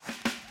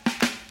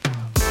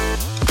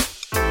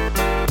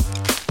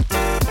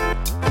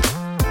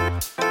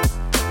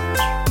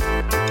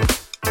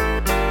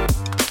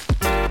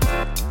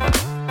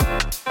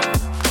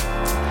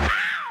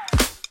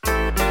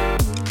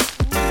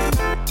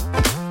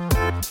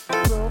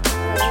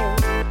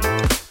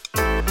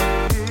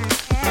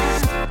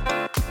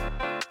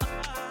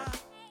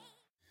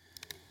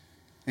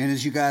And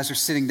as you guys are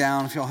sitting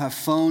down, if y'all have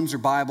phones or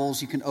Bibles,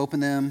 you can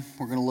open them.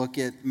 We're going to look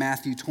at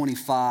Matthew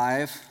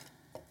 25,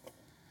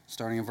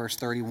 starting in verse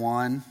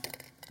 31.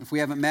 If we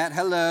haven't met,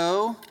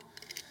 hello.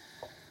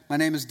 My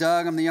name is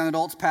Doug. I'm the young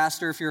adults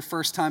pastor. If you're a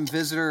first-time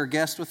visitor or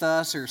guest with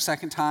us, or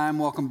second time,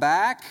 welcome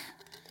back.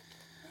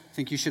 I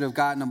think you should have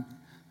gotten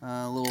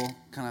a little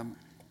kind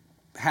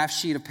of half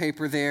sheet of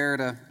paper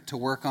there to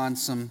work on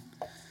some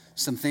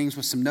things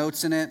with some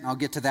notes in it. I'll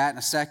get to that in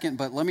a second,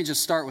 but let me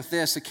just start with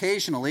this.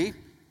 Occasionally,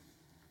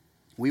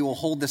 we will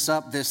hold this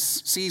up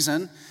this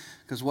season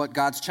because what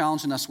God's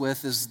challenging us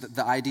with is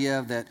the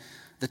idea that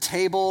the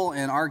table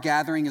and our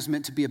gathering is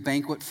meant to be a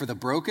banquet for the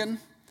broken.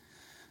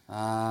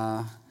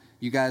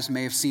 You guys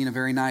may have seen a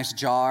very nice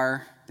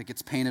jar that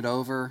gets painted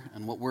over,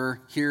 and what we're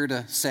here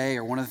to say,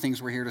 or one of the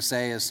things we're here to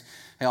say is,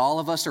 hey, all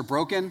of us are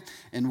broken,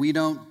 and we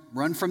don't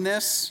run from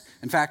this.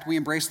 In fact, we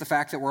embrace the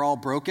fact that we're all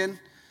broken,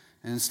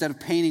 and instead of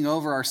painting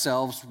over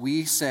ourselves,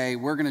 we say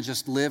we're going to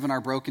just live in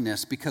our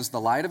brokenness because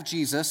the light of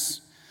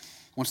Jesus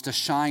wants to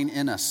shine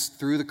in us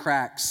through the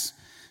cracks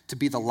to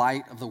be the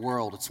light of the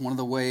world. It's one of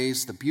the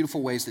ways, the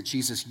beautiful ways that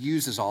Jesus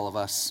uses all of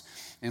us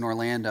in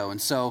Orlando.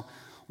 And so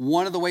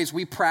one of the ways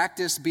we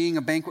practice being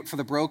a banquet for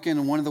the broken,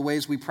 and one of the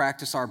ways we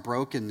practice our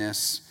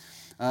brokenness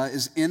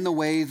is in the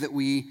way that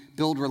we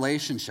build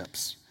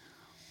relationships.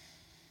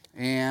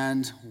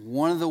 And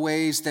one of the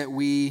ways that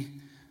we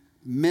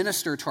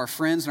minister to our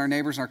friends and our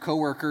neighbors and our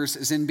coworkers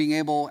is in being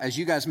able, as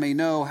you guys may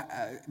know,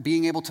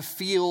 being able to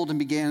field and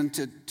begin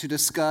to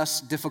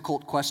discuss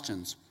difficult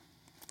questions.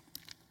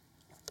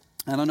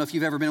 I don't know if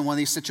you've ever been in one of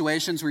these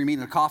situations where you meet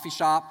in a coffee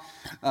shop.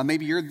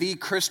 Maybe you're the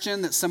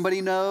Christian that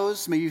somebody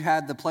knows. Maybe you've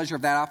had the pleasure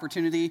of that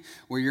opportunity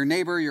where your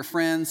neighbor, your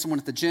friend, someone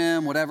at the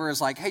gym, whatever, is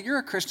like, hey, you're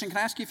a Christian. Can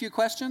I ask you a few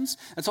questions?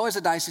 It's always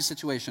a dicey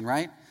situation,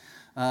 right?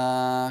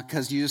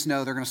 Because you just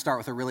know they're going to start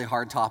with a really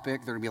hard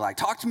topic. They're going to be like,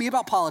 talk to me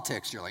about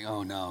politics. You're like,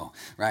 oh no,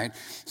 right?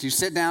 So you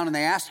sit down and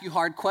they ask you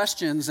hard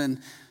questions, and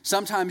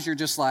sometimes you're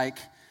just like,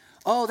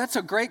 oh, that's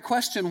a great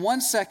question.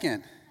 1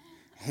 second.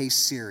 Hey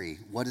Siri,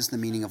 what is the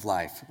meaning of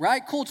life?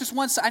 Right? Cool, just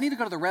one second. I need to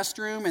go to the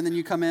restroom, and then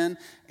you come in,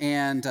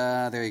 and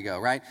there you go,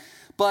 right?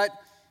 But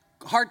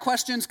hard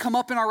questions come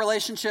up in our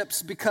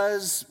relationships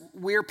because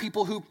we're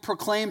people who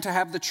proclaim to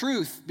have the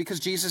truth because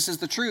Jesus is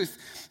the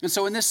truth. And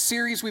so in this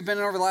series we've been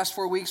in over the last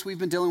 4 weeks, we've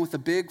been dealing with the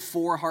big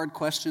 4 hard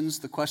questions,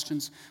 the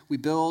questions we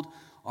build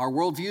our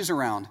worldviews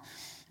around.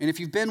 And if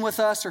you've been with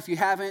us or if you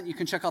haven't, you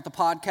can check out the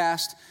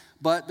podcast.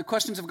 But the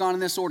questions have gone in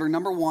this order.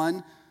 Number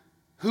 1,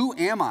 who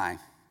am I?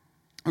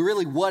 Or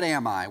really, what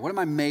am I? What am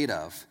I made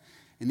of?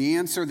 And the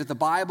answer that the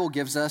Bible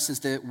gives us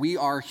is that we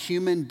are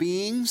human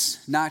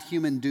beings, not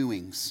human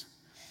doings.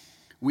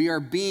 We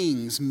are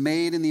beings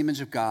made in the image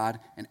of God,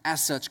 and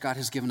as such, God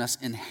has given us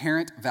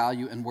inherent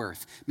value and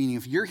worth. Meaning,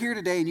 if you're here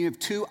today and you have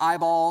 2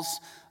 eyeballs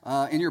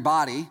in your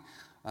body,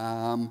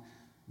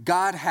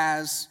 God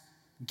has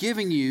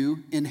given you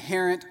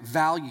inherent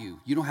value.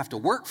 You don't have to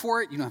work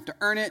for it. You don't have to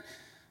earn it.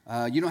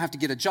 You don't have to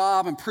get a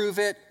job and prove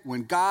it.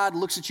 When God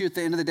looks at you at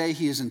the end of the day,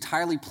 he is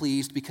entirely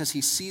pleased because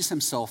he sees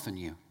himself in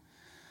you.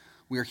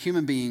 We are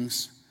human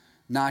beings,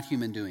 not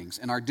human doings.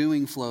 And our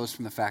doing flows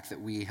from the fact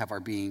that we have our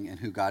being and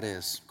who God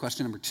is.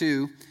 Question number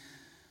 2,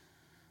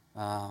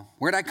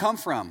 where did I come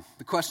from?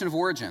 The question of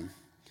origin.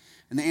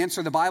 And the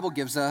answer the Bible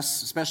gives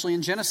us, especially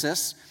in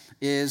Genesis,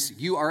 is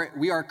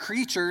we are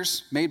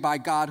creatures made by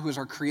God who is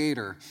our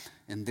creator.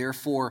 And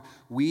therefore,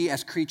 we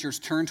as creatures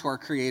turn to our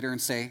creator and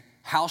say,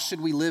 how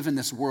should we live in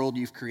this world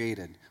you've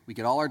created? We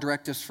get all our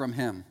directives from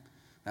him.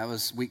 That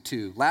was week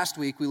 2. Last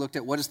week, we looked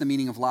at what is the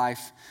meaning of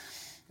life.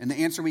 And the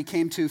answer we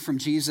came to from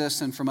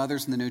Jesus and from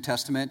others in the New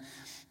Testament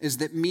is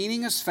that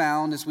meaning is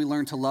found as we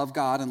learn to love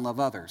God and love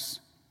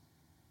others.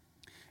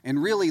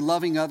 And really,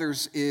 loving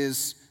others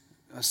is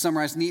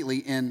summarized neatly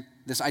in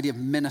this idea of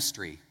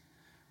ministry.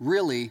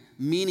 Really,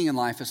 meaning in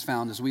life is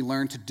found as we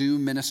learn to do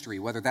ministry,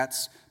 whether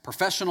that's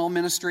professional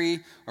ministry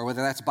or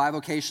whether that's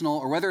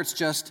bivocational or whether it's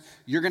just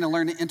you're going to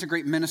learn to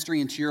integrate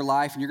ministry into your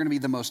life and you're going to be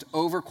the most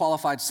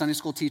overqualified Sunday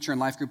school teacher and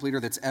life group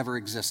leader that's ever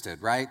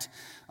existed, right?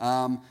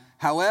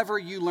 However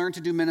you learn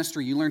to do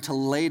ministry, you learn to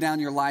lay down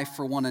your life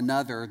for one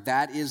another.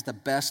 That is the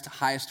best,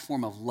 highest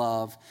form of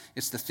love.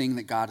 It's the thing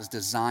that God has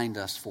designed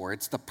us for.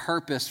 It's the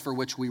purpose for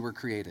which we were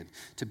created,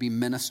 to be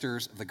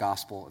ministers of the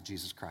gospel of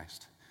Jesus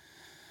Christ.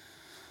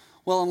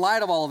 Well, in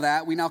light of all of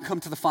that, we now come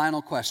to the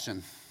final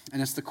question,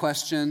 and it's the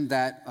question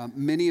that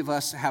many of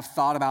us have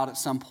thought about at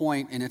some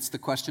point, and it's the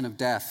question of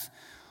death.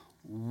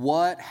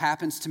 What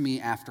happens to me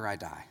after I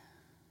die?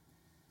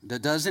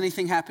 Does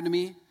anything happen to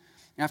me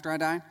after I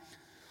die?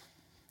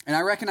 And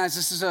I recognize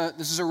this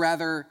is a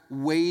rather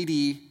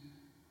weighty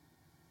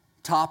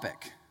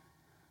topic.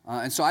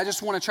 And so I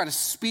just want to try to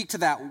speak to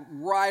that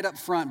right up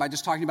front by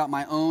just talking about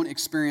my own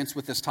experience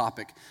with this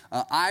topic.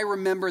 I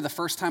remember the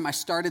first time I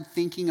started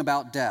thinking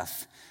about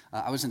death.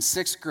 I was in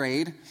 6th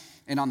grade,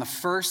 and on the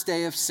first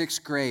day of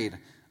 6th grade,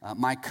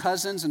 my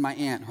cousins and my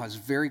aunt, who I was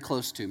very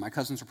close to, my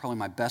cousins were probably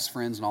my best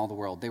friends in all the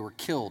world, they were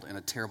killed in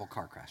a terrible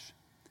car crash.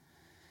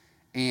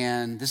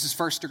 And this is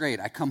first grade.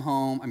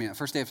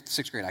 First day of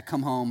 6th grade, I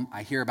come home,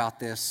 I hear about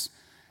this,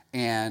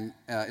 And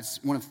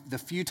it's one of the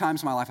few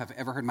times in my life I've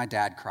ever heard my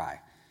dad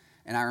cry.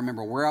 And I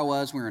remember where I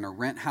was. We were in a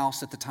rent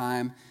house at the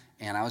time,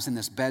 and I was in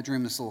this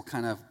bedroom, this little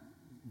kind of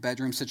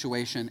bedroom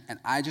situation, and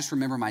I just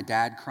remember my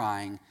dad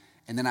crying.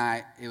 And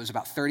then it was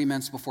about 30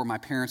 minutes before my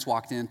parents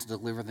walked in to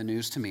deliver the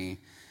news to me,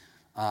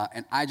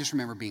 and I just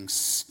remember being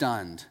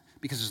stunned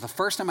because it was the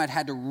first time I'd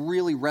had to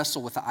really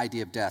wrestle with the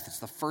idea of death. It's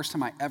the first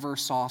time I ever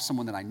saw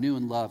someone that I knew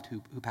and loved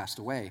who passed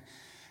away.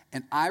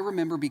 And I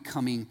remember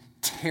becoming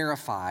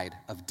terrified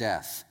of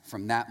death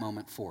from that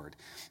moment forward.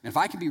 And if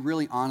I can be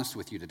really honest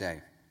with you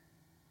today,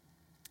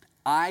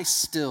 I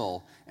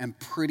still am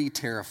pretty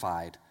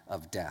terrified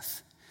of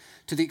death,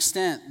 to the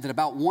extent that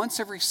about once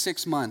every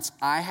 6 months,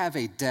 I have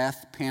a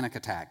death panic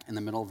attack in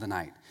the middle of the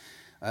night.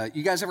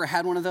 You guys ever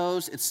had one of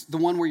those? It's the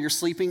one where you're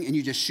sleeping and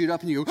you just shoot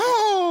up and you go,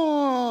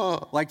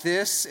 oh, like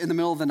this in the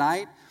middle of the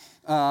night.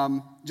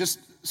 Just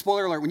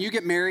spoiler alert, when you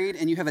get married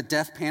and you have a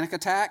death panic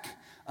attack,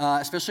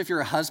 especially if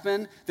you're a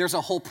husband, there's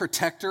a whole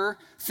protector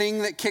thing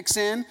that kicks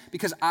in.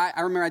 Because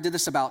I remember I did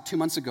this about 2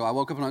 months ago. I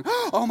woke up and I'm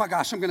like, oh my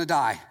gosh, I'm going to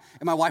die.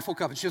 And my wife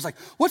woke up and she was like,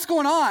 what's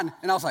going on?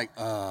 And I was like,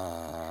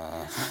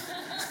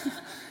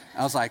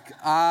 I was like,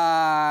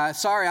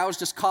 sorry, I was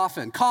just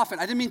coughing. Coughing,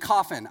 I didn't mean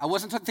coughing. I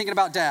wasn't thinking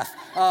about death.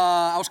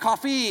 I was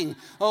coughing.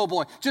 Oh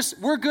boy,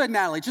 we're good,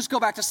 Natalie. Just go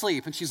back to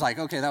sleep. And she's like,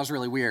 okay, that was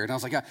really weird. And I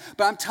was like, yeah.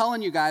 But I'm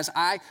telling you guys,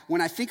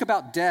 when I think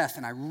about death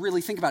and I really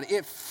think about it,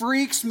 it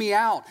freaks me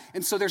out.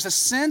 And so there's a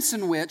sense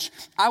in which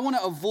I want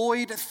to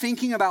avoid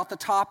thinking about the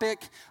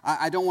topic.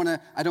 I don't want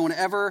to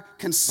ever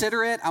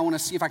consider it. I want to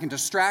see if I can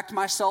distract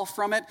myself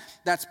from it.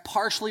 That's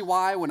partially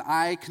why when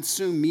I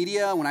consume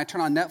media, when I turn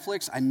on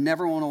Netflix, I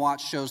never want to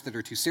watch shows that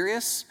are too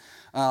serious.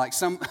 Like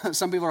some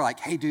people are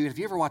like, hey dude, have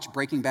you ever watched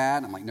Breaking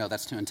Bad? I'm like, no,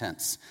 that's too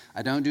intense.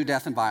 I don't do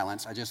death and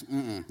violence. I just,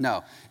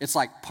 no. It's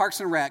like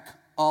Parks and Rec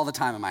all the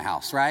time in my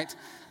house, right?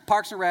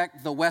 Parks and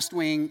Rec, The West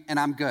Wing, and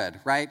I'm good,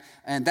 right?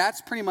 And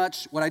that's pretty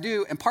much what I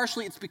do. And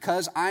partially it's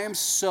because I am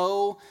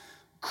so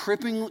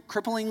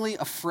cripplingly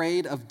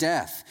afraid of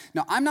death.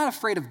 Now, I'm not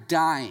afraid of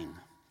dying,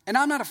 and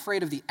I'm not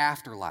afraid of the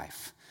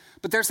afterlife.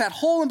 But there's that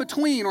hole in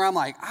between where I'm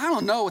like, I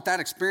don't know what that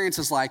experience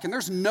is like, and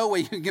there's no way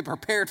you can get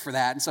prepared for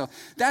that. And so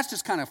that's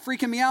just kind of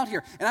freaking me out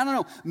here. And I don't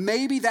know,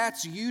 maybe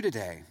that's you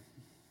today.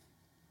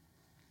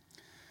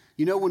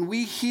 You know, when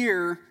we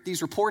hear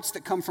these reports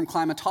that come from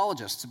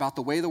climatologists about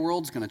the way the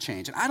world's going to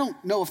change, and I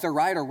don't know if they're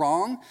right or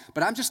wrong,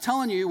 but I'm just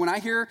telling you, when I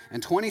hear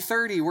in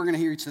 2030 we're going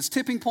to reach this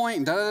tipping point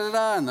and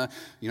da-da-da-da, and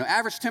the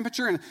average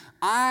temperature, and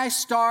I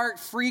start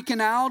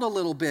freaking out a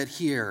little bit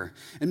here.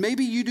 And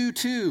maybe you do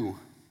too.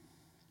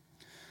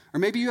 Or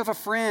maybe you have a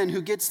friend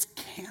who gets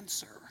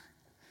cancer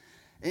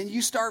and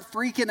you start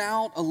freaking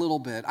out a little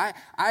bit.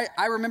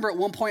 I remember at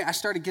one point I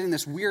started getting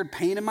this weird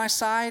pain in my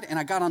side, and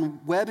I got on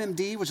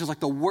WebMD, which is like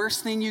the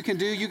worst thing you can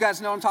do. You guys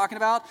know what I'm talking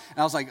about? And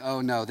I was like,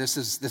 oh no, this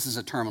is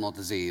a terminal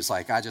disease.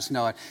 Like, I just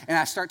know it. And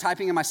I start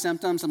typing in my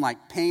symptoms and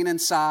like pain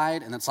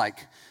inside, and it's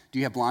like, do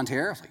you have blonde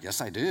hair? I was like,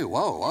 yes, I do.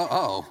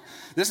 Whoa,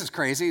 this is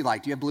crazy.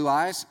 Like, do you have blue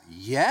eyes?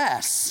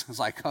 Yes. I was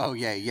like, oh,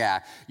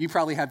 yeah. You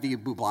probably have the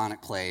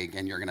bubonic plague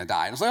and you're going to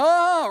die. And I was like,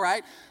 oh,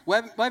 right.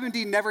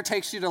 WebMD never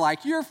takes you to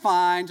like, you're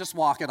fine, just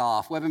walk it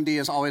off. WebMD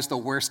is always the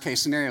worst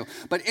case scenario.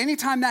 But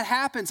anytime that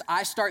happens,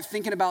 I start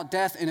thinking about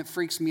death and it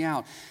freaks me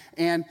out.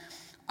 And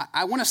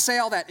I want to say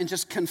all that and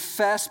just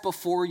confess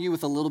before you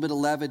with a little bit of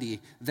levity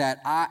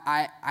that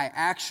I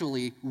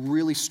actually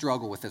really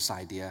struggle with this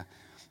idea.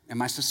 And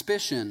my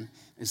suspicion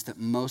is that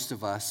most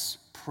of us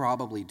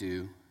probably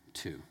do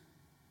too.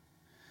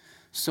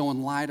 So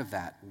in light of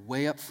that,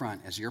 way up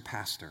front as your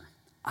pastor,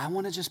 I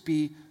want to just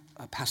be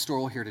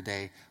pastoral here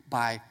today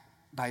by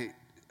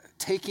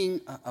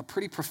taking a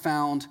pretty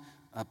profound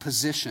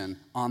position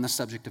on the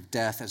subject of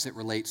death as it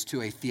relates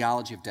to a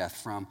theology of death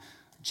from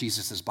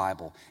Jesus'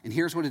 Bible. And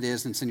here's what it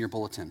is, and it's in your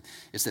bulletin.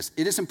 It's this: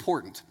 it is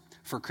important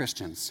for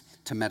Christians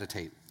to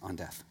meditate on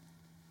death.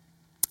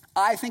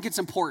 I think it's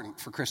important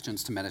for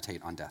Christians to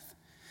meditate on death.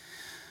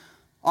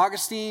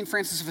 Augustine,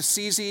 Francis of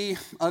Assisi,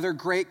 other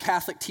great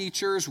Catholic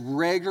teachers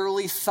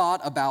regularly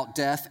thought about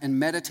death and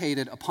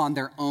meditated upon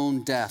their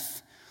own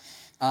death.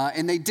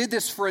 And they did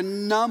this for a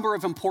number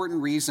of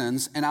important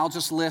reasons, and I'll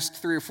just list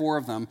 3 or 4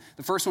 of them.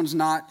 The first one's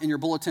not in your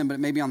bulletin, but it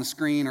may be on the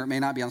screen or it may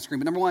not be on the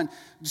screen. But number one,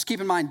 just keep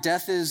in mind,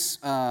 death is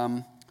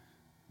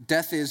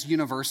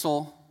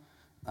universal.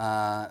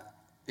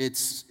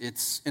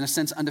 It's in a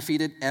sense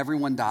undefeated.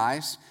 Everyone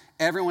dies.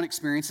 Everyone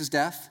experiences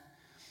death.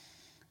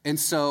 And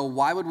so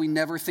why would we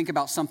never think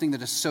about something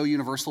that is so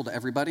universal to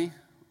everybody?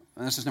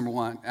 And this is number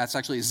one. That's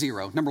actually a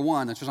 0. Number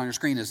 1, that's what's on your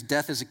screen, is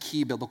death is a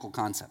key biblical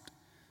concept.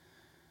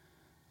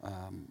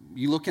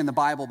 You look in the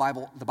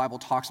Bible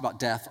talks about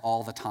death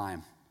all the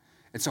time.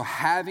 And so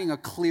having a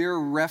clear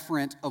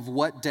referent of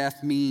what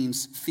death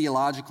means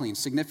theologically and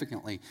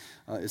significantly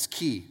is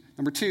key.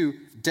 Number 2,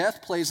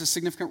 death plays a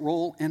significant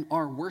role in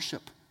our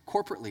worship,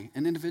 corporately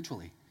and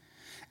individually.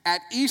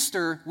 At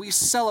Easter, we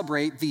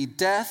celebrate the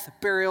death,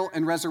 burial,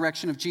 and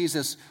resurrection of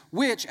Jesus,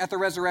 which at the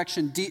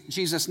resurrection,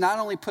 Jesus not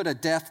only put a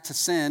death to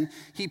sin,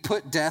 he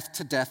put death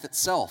to death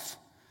itself.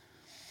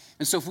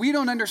 And so if we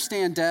don't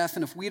understand death,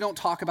 and if we don't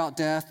talk about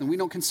death, and we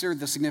don't consider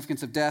the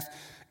significance of death,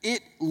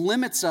 it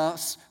limits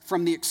us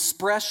from the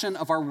expression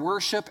of our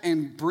worship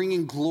and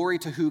bringing glory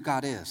to who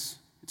God is.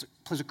 It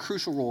plays a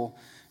crucial role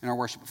in our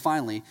worship. But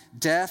finally,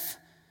 death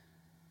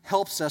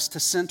helps us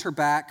to center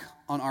back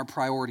on our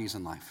priorities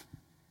in life.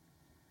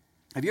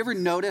 Have you ever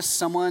noticed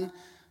someone,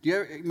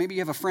 maybe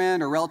you have a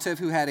friend or relative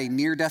who had a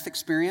near-death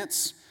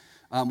experience?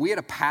 We had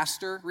a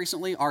pastor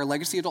recently, our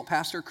legacy adult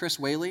pastor, Chris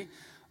Whaley.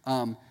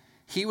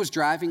 He was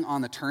driving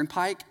on the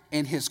turnpike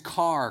and his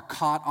car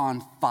caught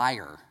on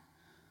fire.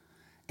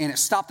 And it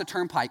stopped the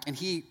turnpike, and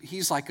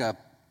he's like a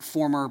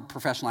former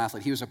professional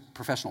athlete. He was a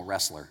professional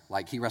wrestler.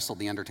 Like, he wrestled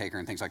The Undertaker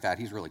and things like that.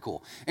 He's really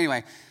cool.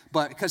 Anyway,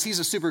 but because he's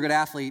a super good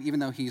athlete, even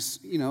though he's,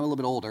 a little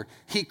bit older,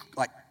 he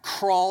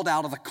crawled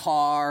out of the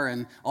car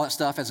and all that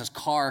stuff as his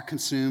car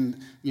consumed,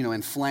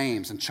 in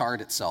flames and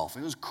charred itself.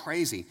 It was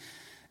crazy.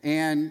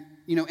 And,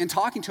 in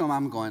talking to him,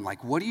 I'm going,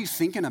 what are you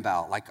thinking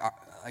about?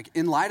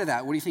 In light of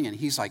that, what are you thinking?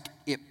 He's like,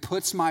 it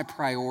puts my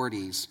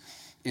priorities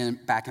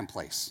back in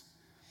place.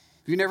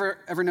 Have you never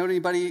ever known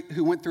anybody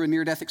who went through a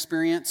near-death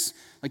experience?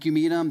 You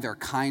meet them, they're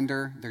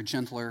kinder, they're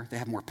gentler, they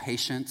have more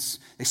patience,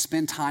 they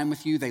spend time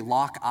with you, they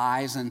lock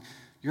eyes, and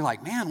you're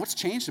like, man, what's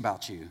changed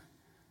about you? You're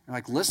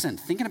like, listen,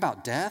 thinking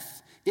about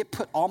death, it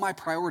put all my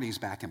priorities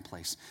back in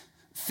place.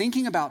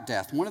 Thinking about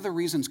death, one of the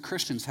reasons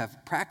Christians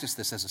have practiced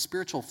this as a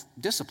spiritual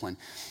discipline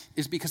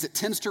is because it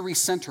tends to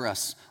recenter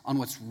us on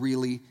what's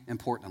really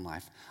important in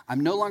life. I'm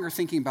no longer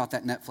thinking about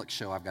that Netflix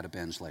show I've got to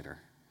binge later.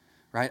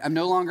 Right? I'm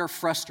no longer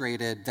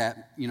frustrated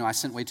that, I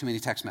sent way too many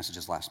text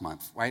messages last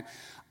month, right?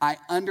 I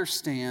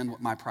understand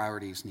what my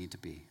priorities need to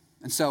be.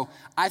 And so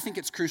I think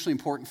it's crucially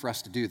important for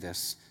us to do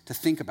this, to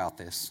think about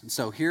this. And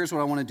so here's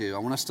what I want to do. I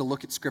want us to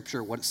look at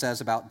Scripture, what it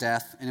says about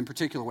death, and in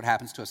particular, what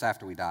happens to us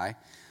after we die.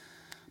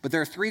 But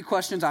there are three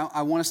questions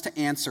I want us to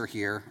answer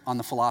here on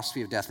the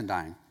philosophy of death and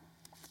dying.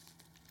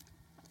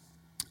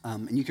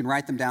 And you can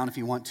write them down if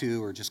you want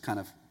to, or just kind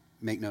of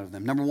make note of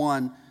them. Number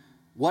one,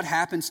 what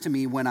happens to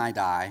me when I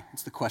die?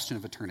 It's the question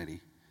of eternity.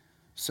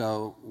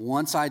 So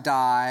once I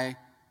die,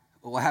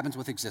 what happens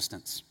with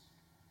existence?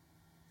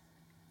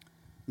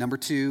 Number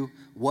two,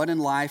 what in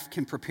life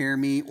can prepare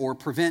me or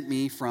prevent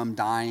me from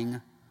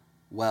dying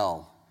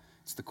well?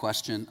 It's the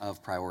question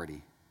of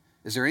priority.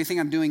 Is there anything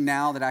I'm doing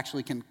now that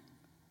actually can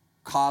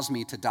cause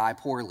me to die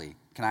poorly?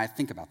 Can I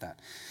think about that?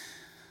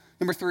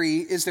 Number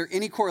three, is there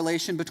any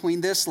correlation between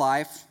this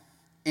life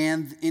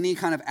and any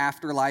kind of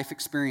afterlife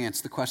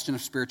experience? The question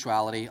of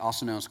spirituality,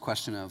 also known as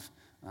question of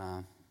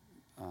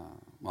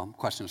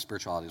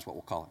spirituality is what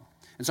we'll call it.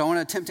 And so I want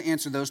to attempt to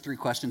answer those three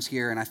questions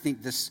here, and I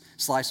think this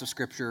slice of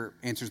Scripture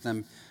answers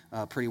them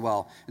pretty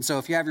well. And so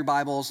if you have your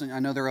Bibles, and I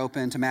know they're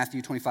open to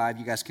Matthew 25,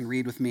 you guys can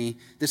read with me.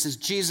 This is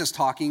Jesus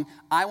talking.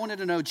 I wanted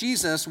to know,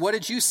 Jesus, what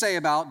did you say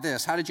about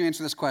this? How did you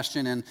answer this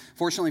question? And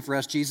fortunately for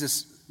us,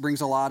 Jesus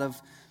brings a lot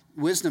of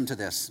wisdom to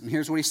this. And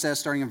here's what he says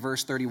starting in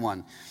verse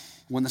 31.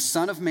 When the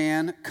Son of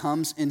Man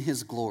comes in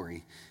his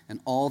glory and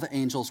all the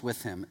angels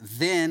with him,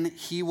 then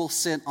he will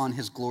sit on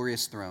his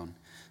glorious throne.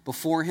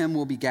 Before him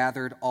will be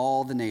gathered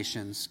all the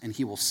nations, and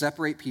he will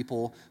separate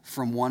people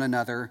from one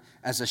another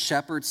as a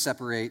shepherd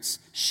separates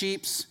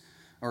sheep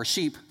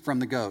from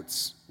the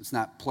goats. It's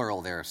not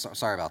plural there.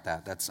 Sorry about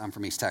that. I'm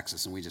from East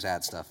Texas, and we just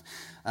add stuff.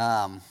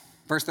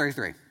 Verse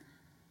 33.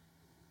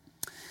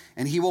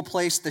 And he will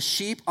place the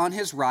sheep on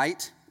his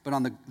right, but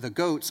on the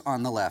goats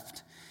on the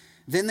left.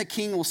 Then the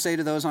king will say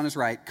to those on his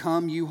right,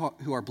 come, you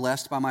who are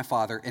blessed by my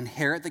Father,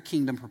 inherit the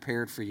kingdom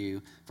prepared for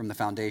you from the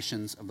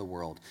foundations of the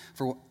world.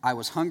 For I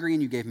was hungry,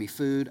 and you gave me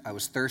food. I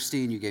was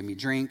thirsty, and you gave me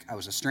drink. I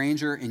was a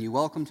stranger, and you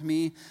welcomed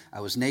me. I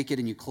was naked,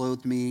 and you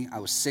clothed me. I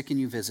was sick, and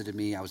you visited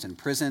me. I was in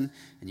prison,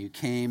 and you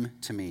came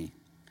to me.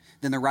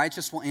 Then the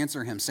righteous will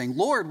answer him, saying,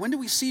 Lord, when do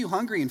we see you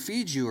hungry and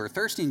feed you, or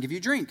thirsty and give you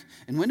drink?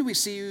 And when do we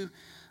see you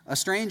a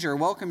stranger,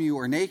 welcome you,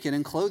 or naked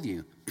and clothe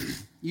you?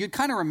 You'd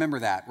kind of remember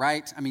that,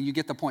 right? I mean, you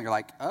get the point. You're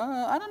like,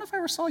 I don't know if I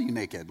ever saw you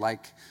naked.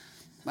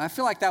 I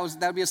feel like that would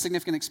be a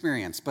significant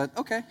experience, but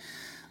okay.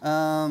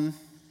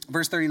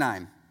 Verse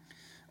 39.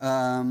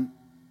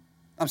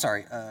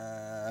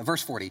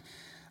 Verse 40.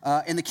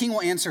 And the king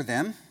will answer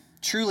them,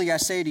 truly I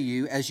say to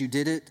you, as you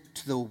did it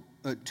to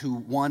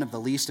one of the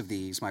least of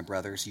these, my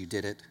brothers, you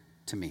did it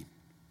to me.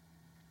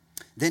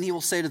 Then he will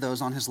say to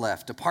those on his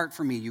left, depart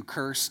from me, you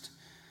cursed,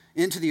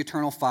 into the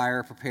eternal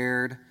fire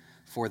prepared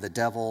for the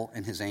devil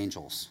and his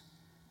angels.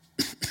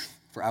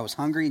 For I was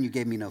hungry, and you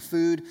gave me no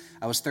food.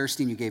 I was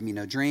thirsty, and you gave me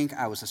no drink.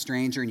 I was a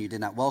stranger, and you did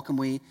not welcome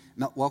me.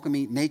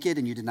 Naked,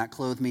 and you did not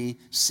clothe me.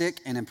 Sick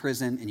and in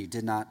prison, and you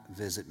did not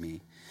visit me.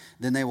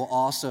 Then they will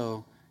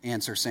also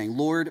answer, saying,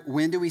 Lord,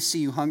 when do we see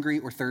you hungry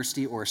or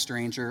thirsty or a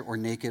stranger or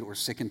naked or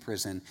sick in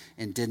prison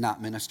and did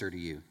not minister to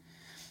you?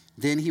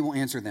 Then he will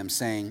answer them,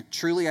 saying,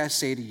 truly I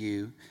say to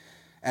you,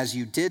 as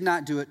you did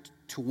not do it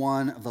to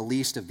one of the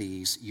least of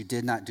these, you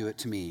did not do it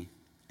to me.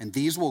 And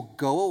these will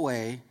go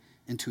away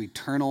into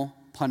eternal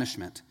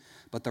punishment,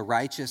 but the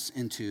righteous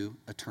into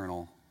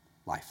eternal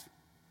life.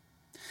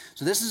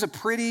 So this is a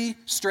pretty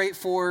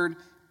straightforward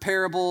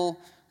parable,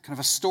 kind of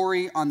a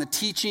story on the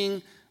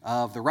teaching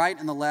of the right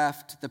and the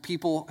left, the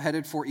people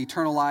headed for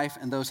eternal life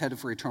and those headed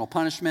for eternal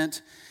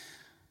punishment,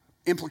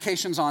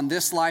 implications on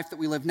this life that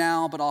we live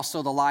now, but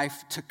also the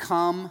life to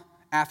come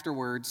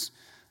afterwards.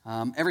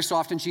 Every so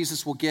often,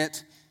 Jesus will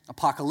get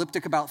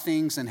apocalyptic about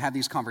things and have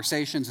these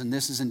conversations, and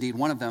this is indeed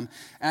one of them.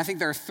 And I think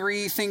there are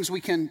three things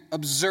we can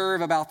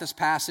observe about this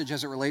passage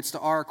as it relates to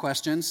our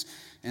questions.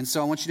 And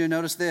so I want you to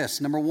notice this.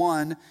 Number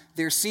one,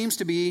 there seems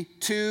to be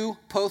two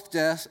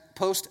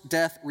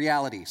post-death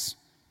realities.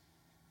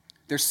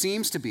 There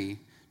seems to be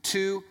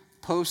two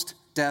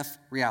post-death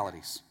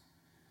realities.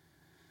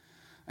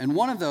 And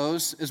one of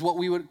those is what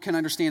we can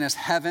understand as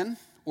heaven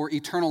or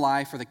eternal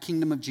life or the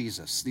kingdom of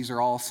Jesus. These are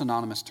all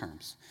synonymous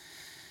terms.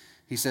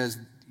 He says,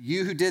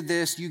 you who did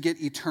this, you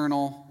get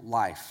eternal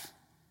life.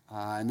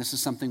 And this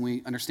is something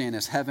we understand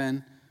as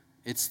heaven.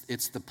 It's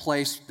the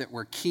place that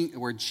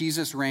where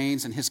Jesus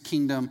reigns and his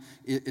kingdom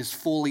is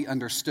fully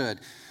understood.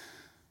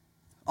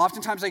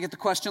 Oftentimes I get the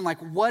question, like,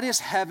 what is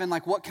heaven?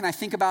 Like, what can I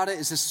think about it?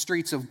 Is this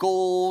streets of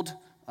gold?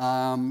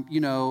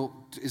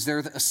 Is there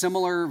a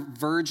similar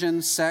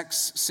virgin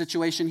sex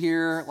situation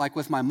here, like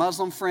with my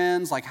Muslim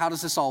friends? Like, how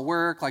does this all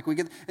work?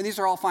 And these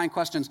are all fine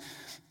questions.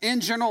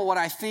 In general, what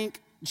I think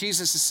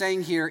Jesus is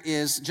saying here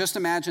is just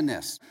imagine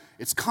this.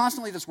 It's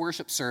constantly this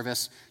worship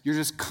service. You're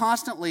just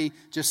constantly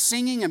just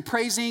singing and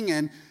praising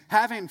and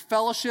having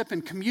fellowship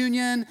and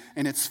communion,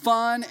 and it's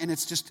fun, and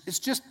it's just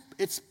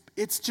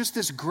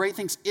this great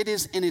thing. It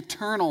is an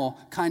eternal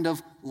kind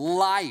of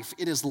life.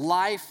 It is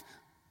life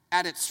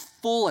at its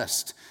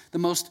fullest. The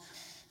most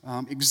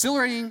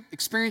exhilarating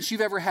experience you've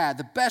ever had,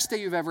 the best day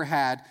you've ever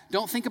had.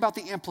 Don't think about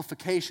the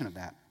amplification of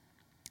that.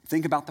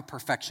 Think about the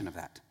perfection of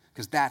that,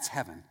 because that's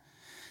heaven.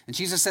 And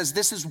Jesus says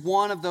this is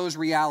one of those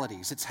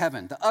realities. It's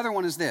heaven. The other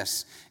one is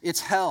this. It's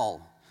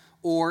hell,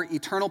 or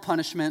eternal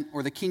punishment,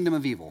 or the kingdom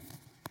of evil.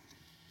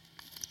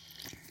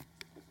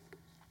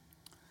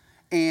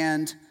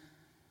 And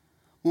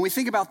when we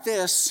think about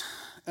this,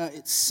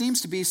 it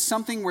seems to be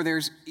something where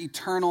there's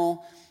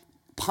eternal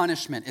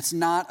punishment. It's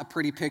not a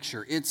pretty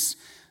picture. It's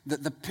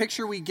the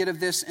picture we get of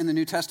this in the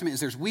New Testament is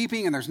there's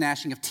weeping and there's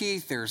gnashing of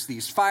teeth. There's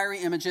these fiery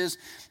images.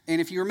 And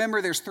if you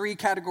remember, there's three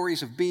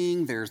categories of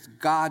being. There's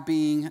God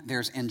being,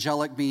 there's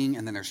angelic being,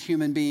 and then there's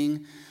human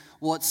being.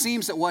 Well, it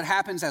seems that what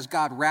happens as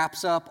God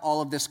wraps up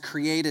all of this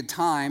created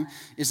time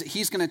is that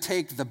he's going to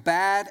take the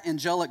bad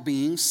angelic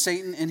beings,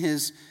 Satan and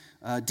his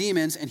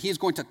demons, and he's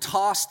going to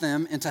toss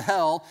them into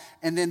hell.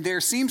 And then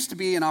there seems to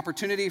be an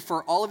opportunity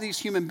for all of these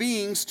human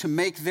beings to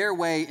make their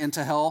way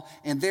into hell,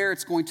 and there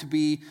it's going to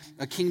be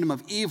a kingdom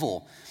of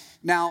evil.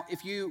 Now,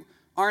 if you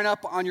aren't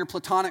up on your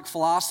Platonic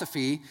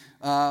philosophy,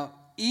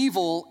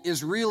 evil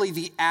is really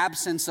the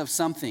absence of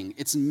something.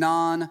 It's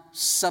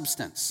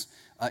non-substance.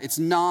 It's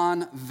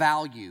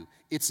non-value.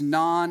 It's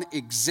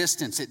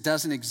non-existence. It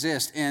doesn't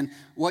exist. And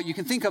what you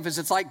can think of is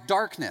it's like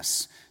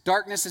darkness.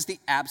 Darkness is the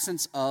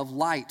absence of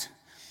light.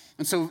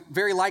 And so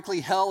very likely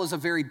hell is a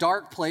very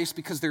dark place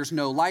because there's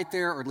no light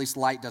there, or at least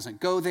light doesn't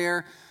go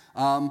there.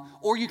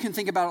 Or you can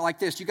think about it like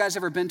this. You guys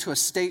ever been to a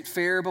state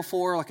fair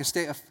before, like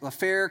a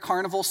fair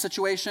carnival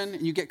situation,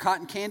 and you get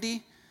cotton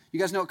candy? You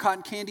guys know what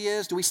cotton candy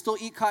is? Do we still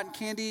eat cotton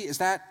candy? Is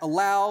that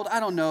allowed? I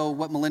don't know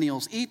what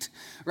millennials eat,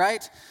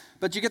 right?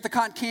 But you get the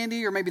cotton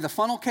candy or maybe the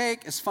funnel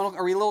cake.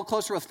 Are we a little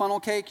closer with funnel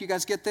cake? You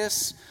guys get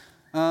this?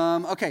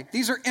 Okay,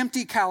 these are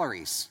empty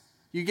calories.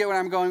 You get what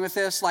I'm going with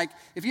this? Like,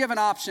 if you have an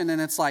option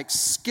and it's like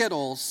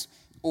Skittles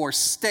or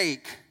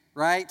steak,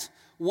 right?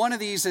 One of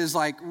these is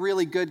like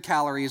really good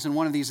calories and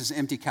one of these is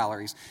empty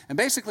calories. And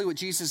basically what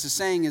Jesus is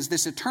saying is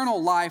this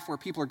eternal life where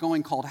people are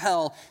going called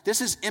hell,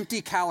 this is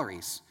empty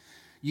calories.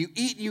 You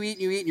eat,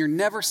 and you're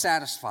never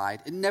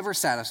satisfied. It never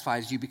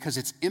satisfies you because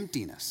it's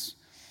emptiness.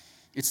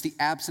 It's the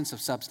absence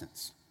of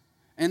substance.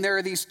 And there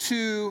are these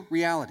two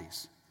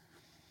realities.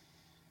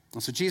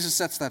 And so Jesus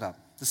sets that up.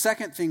 The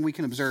second thing we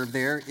can observe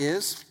there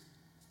is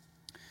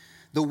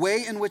the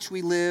way in which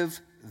we live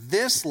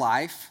this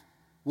life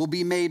will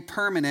be made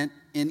permanent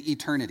in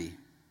eternity.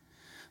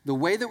 The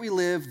way that we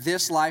live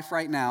this life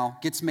right now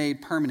gets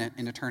made permanent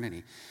in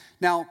eternity.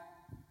 Now,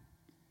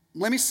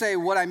 let me say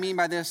what I mean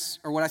by this,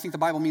 or what I think the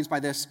Bible means by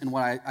this, and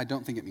what I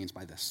don't think it means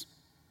by this.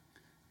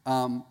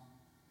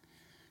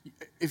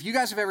 If you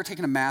guys have ever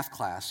taken a math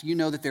class, you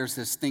know that there's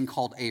this thing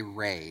called a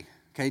ray.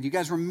 Okay, do you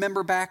guys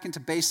remember back into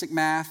basic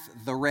math,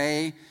 the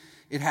ray?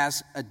 It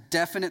has a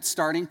definite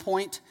starting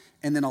point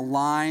and then a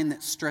line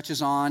that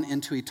stretches on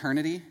into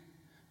eternity,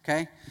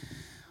 okay?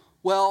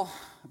 Well,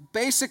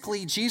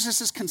 basically,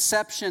 Jesus'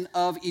 conception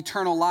of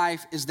eternal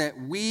life is that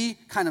we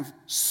kind of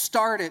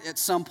start it at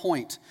some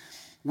point.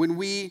 When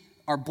we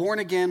are born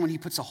again, when he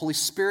puts the Holy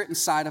Spirit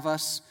inside of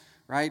us,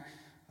 right?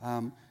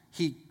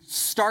 He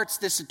starts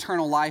this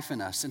eternal life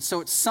in us. And so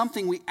it's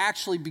something we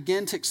actually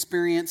begin to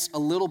experience a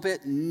little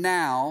bit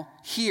now,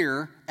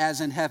 here,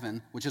 as in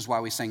heaven, which is why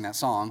we sang that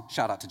song.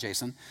 Shout out to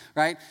Jason,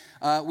 right?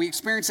 We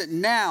experience it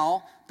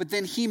now, but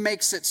then he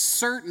makes it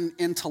certain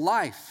into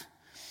life.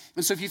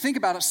 And so if you think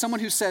about it,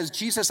 someone who says,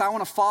 Jesus, I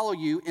want to follow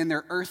you in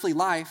their earthly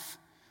life,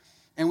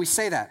 And we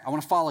say that, I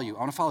want to follow you. I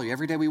want to follow you.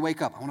 Every day we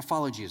wake up, I want to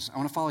follow Jesus. I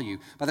want to follow you.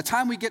 By the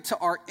time we get to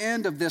our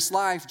end of this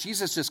life,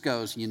 Jesus just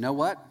goes, you know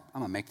what?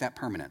 I'm going to make that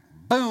permanent.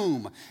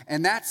 Boom.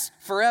 And that's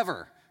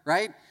forever,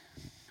 right?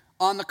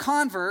 On the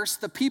converse,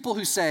 the people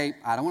who say,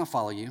 I don't want to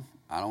follow you.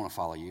 I don't want to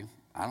follow you.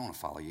 I don't want to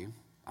follow you.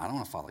 I don't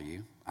want to follow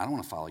you. I don't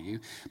want to follow you.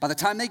 By the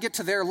time they get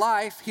to their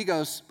life, he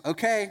goes,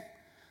 okay,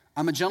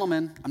 I'm a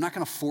gentleman. I'm not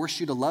going to force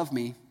you to love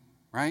me,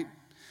 right?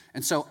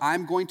 And so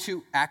I'm going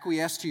to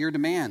acquiesce to your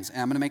demands,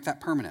 and I'm going to make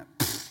that permanent.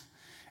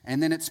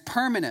 And then it's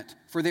permanent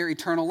for their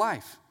eternal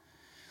life.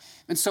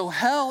 And so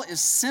hell is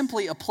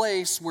simply a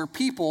place where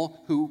people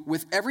who,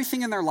 with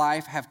everything in their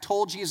life, have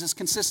told Jesus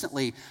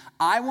consistently,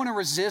 I want to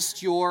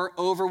resist your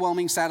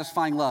overwhelming,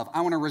 satisfying love.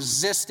 I want to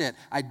resist it.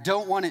 I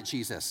don't want it,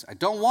 Jesus. I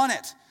don't want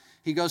it.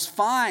 He goes,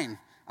 fine,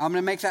 I'm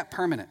going to make that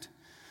permanent.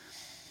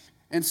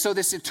 And so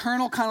this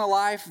eternal kind of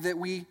life that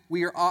we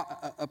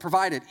are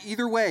provided,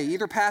 either way,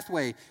 either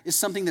pathway, is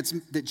something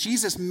that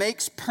Jesus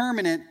makes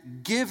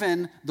permanent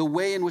given the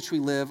way in which we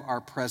live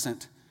our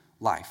present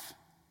life.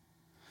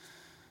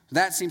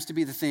 That seems to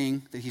be the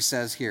thing that he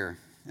says here.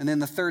 And then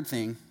the third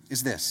thing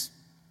is this.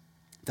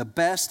 The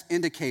best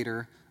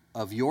indicator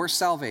of your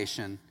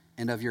salvation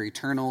and of your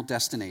eternal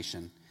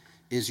destination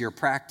is your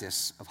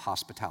practice of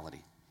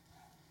hospitality.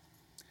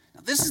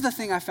 Now, this is the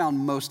thing I found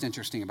most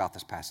interesting about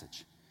this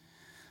passage.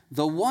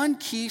 The one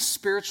key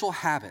spiritual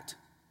habit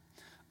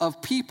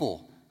of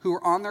people who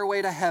are on their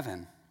way to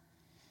heaven,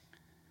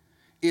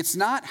 it's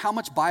not how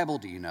much Bible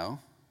do you know,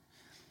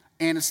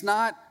 and it's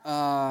not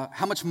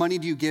how much money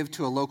do you give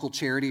to a local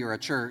charity or a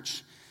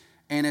church,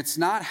 and it's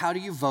not how do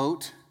you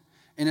vote,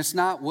 and it's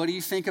not what do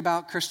you think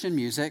about Christian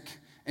music,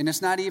 and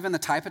it's not even the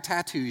type of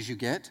tattoos you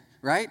get,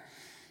 right?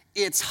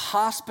 It's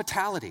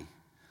hospitality.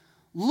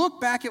 Look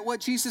back at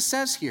what Jesus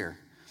says here.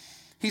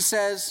 He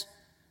says,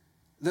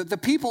 the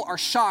people are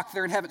shocked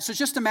they're in heaven. So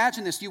just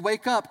imagine this. You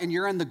wake up and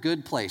you're in the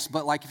good place.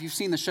 But like if you've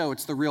seen the show,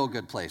 it's the real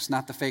good place,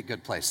 not the fake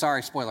good place.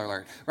 Sorry, spoiler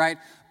alert, right?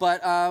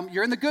 But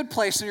you're in the good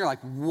place and you're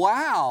like,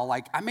 wow,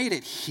 like I made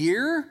it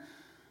here?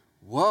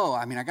 Whoa,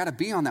 I mean, I got to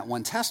be on that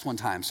one test one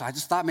time. So I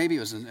just thought maybe it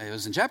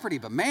was in jeopardy.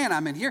 But man,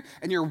 I'm in here.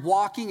 And you're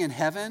walking in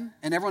heaven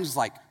and everyone's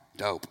like,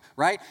 dope,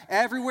 right?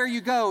 Everywhere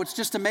you go, it's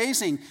just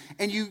amazing.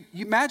 And you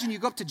imagine you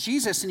go up to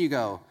Jesus and you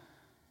go,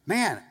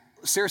 man,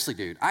 seriously,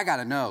 dude, I got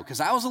to know,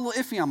 because I was a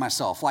little iffy on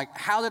myself. Like,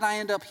 how did I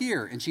end up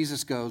here? And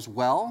Jesus goes,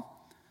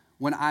 well,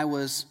 when I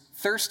was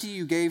thirsty,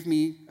 you gave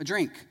me a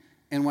drink.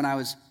 And when I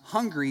was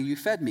hungry, you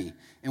fed me.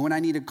 And when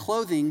I needed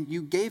clothing,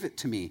 you gave it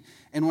to me.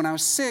 And when I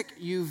was sick,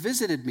 you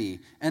visited me.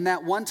 And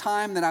that one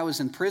time that I was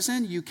in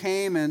prison, you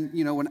came and,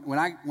 you know, when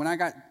I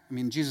got, I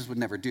mean, Jesus would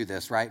never do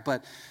this, right?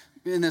 But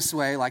in this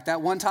way, like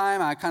that one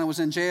time I kind of was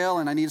in jail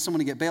and I needed someone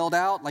to get bailed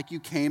out, like you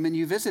came and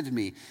you visited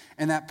me.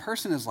 And that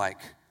person is like,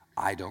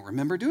 I don't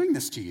remember doing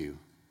this to you.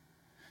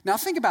 Now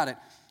think about it.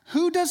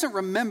 Who doesn't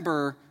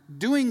remember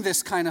doing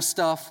this kind of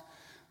stuff?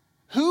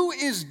 Who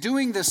is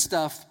doing this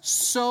stuff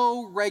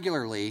so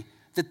regularly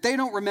that they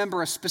don't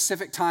remember a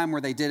specific time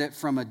where they did it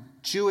from a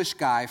Jewish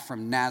guy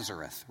from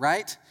Nazareth,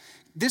 right?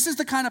 This is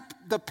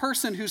the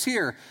person who's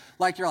here.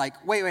 Like you're like,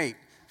 wait,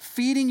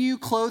 feeding you,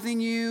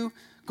 clothing you,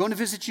 going to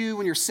visit you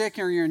when you're sick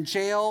or you're in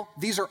jail.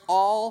 These are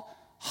all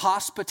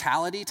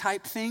hospitality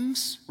type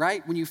things,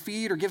 right? When you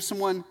feed or give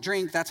someone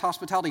drink, that's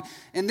hospitality.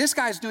 And this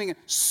guy's doing it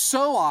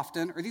so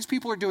often, or these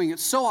people are doing it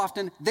so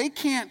often, they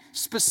can't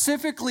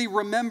specifically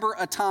remember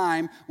a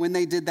time when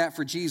they did that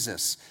for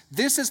Jesus.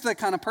 This is the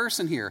kind of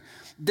person here.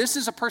 This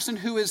is a person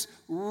who is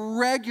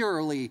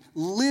regularly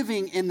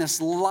living in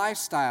this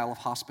lifestyle of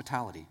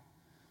hospitality.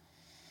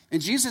 And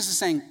Jesus is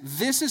saying,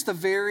 this is the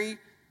very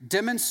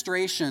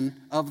demonstration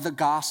of the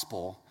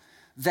gospel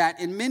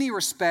that in many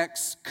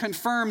respects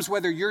confirms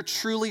whether you're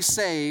truly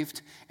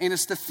saved, and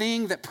it's the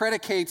thing that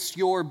predicates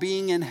your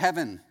being in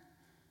heaven,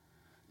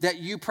 that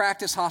you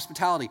practice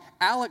hospitality.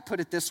 Alec put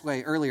it this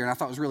way earlier, and I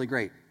thought it was really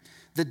great.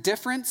 The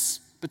difference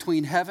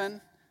between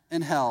heaven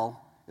and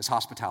hell is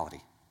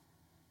hospitality.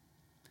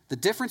 The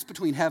difference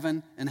between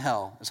heaven and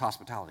hell is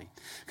hospitality.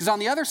 Because on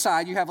the other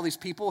side, you have all these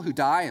people who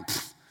die, and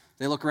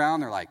they look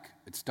around, they're like,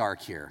 it's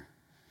dark here.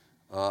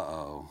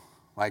 Uh-oh.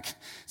 Like,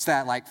 it's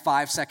that like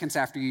 5 seconds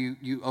after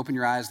you open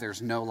your eyes, there's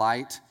no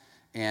light,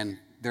 and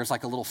there's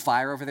like a little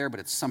fire over there, but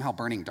it's somehow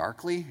burning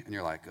darkly, and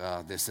you're like,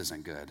 oh, this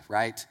isn't good,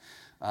 right?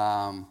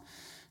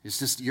 It's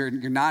just, you're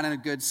not in a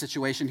good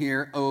situation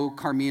here. Oh,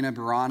 Carmina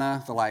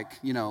Burana, the like,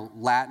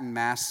 Latin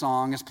mass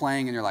song is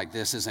playing, and you're like,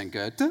 this isn't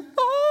good. You're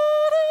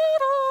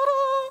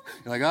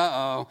like,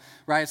 uh-oh,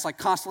 right? It's like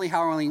constantly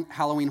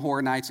Halloween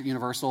Horror Nights at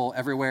Universal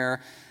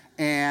everywhere,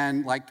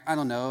 and like, I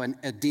don't know, and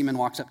a demon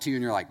walks up to you,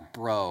 and you're like,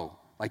 bro.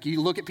 Like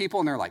you look at people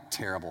and they're like,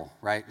 terrible,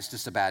 right? It's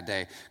just a bad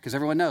day because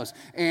everyone knows.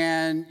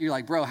 And you're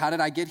like, bro, how did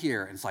I get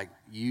here? And it's like,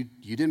 you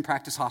didn't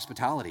practice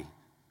hospitality.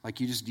 Like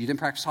you didn't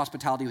practice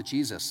hospitality with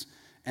Jesus.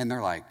 And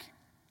they're like,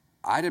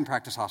 I didn't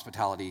practice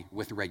hospitality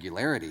with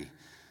regularity.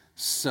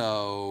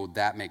 So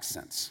that makes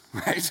sense,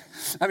 right?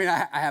 I mean,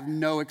 I have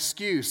no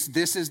excuse.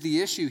 This is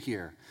the issue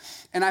here.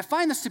 And I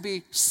find this to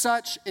be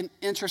such an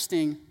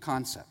interesting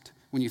concept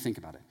when you think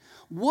about it.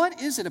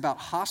 What is it about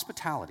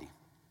hospitality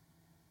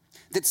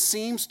that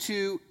seems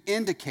to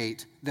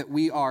indicate that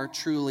we are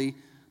truly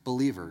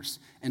believers?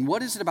 And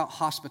what is it about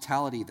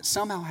hospitality that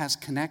somehow has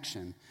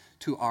connection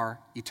to our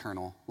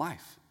eternal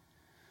life?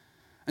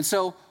 And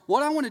so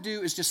what I want to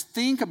do is just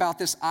think about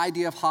this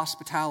idea of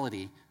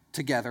hospitality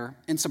together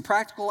in some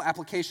practical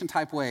application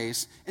type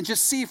ways and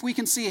just see if we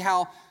can see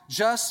how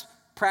just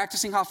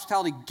practicing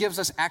hospitality gives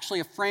us actually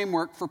a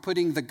framework for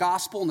putting the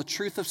gospel and the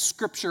truth of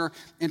Scripture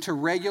into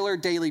regular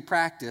daily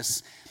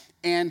practice,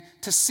 and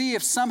to see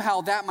if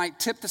somehow that might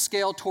tip the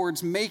scale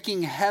towards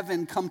making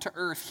heaven come to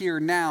earth here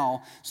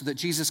now so that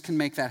Jesus can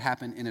make that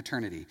happen in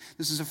eternity.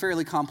 This is a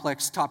fairly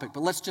complex topic,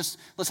 but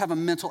let's have a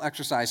mental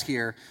exercise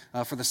here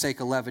for the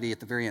sake of levity at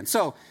the very end.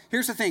 So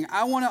here's the thing.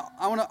 I want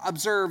to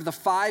observe the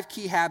 5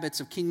 key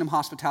habits of kingdom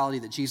hospitality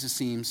that Jesus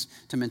seems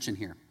to mention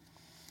here.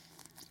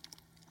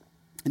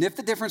 And if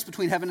the difference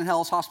between heaven and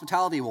hell is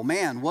hospitality, well,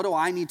 man, what do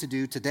I need to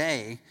do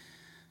today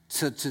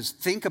to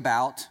think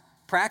about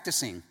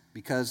practicing?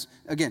 Because,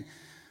 again,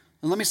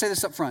 let me say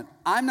this up front.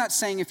 I'm not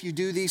saying if you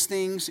do these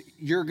things,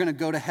 you're going to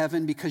go to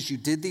heaven because you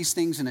did these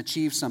things and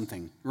achieved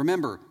something.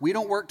 Remember, we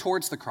don't work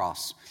towards the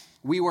cross.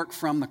 We work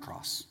from the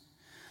cross.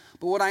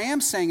 But what I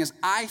am saying is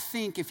I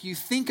think if you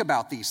think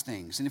about these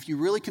things and if you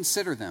really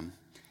consider them,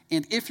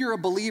 and if you're a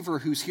believer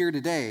who's here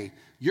today,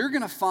 you're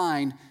going to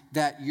find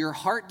that your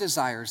heart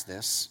desires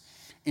this,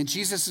 and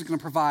Jesus is going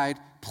to provide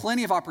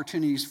plenty of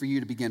opportunities for you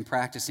to begin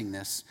practicing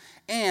this.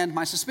 And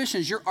my suspicion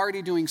is you're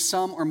already doing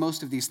some or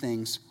most of these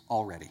things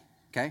already,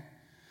 okay?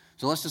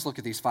 So let's just look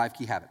at these 5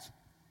 key habits.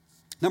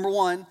 Number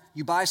 1,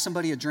 you buy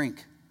somebody a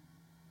drink.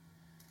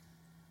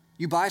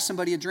 You buy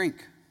somebody a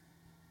drink.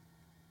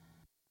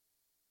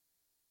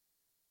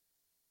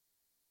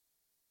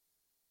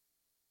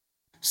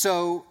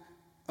 So,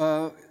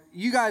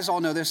 you guys all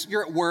know this.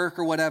 You're at work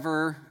or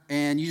whatever,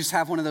 and you just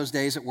have one of those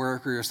days at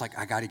work where you're just like,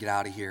 I got to get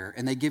out of here.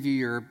 And they give you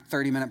your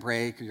 30-minute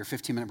break or your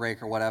 15-minute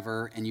break or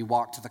whatever, and you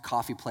walk to the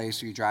coffee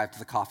place or you drive to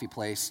the coffee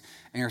place,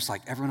 and you're just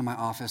like, everyone in my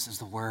office is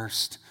the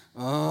worst.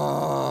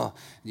 Oh.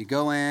 And you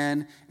go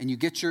in, and you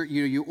get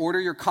you order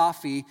your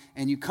coffee,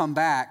 and you come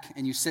back,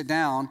 and you sit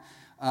down,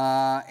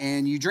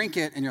 and you drink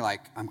it, and you're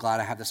like, I'm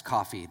glad I have this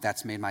coffee.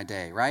 That's made my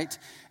day, right?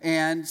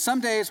 And some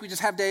days, we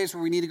just have days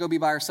where we need to go be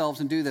by ourselves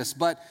and do this,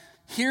 but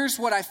here's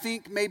what I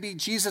think maybe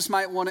Jesus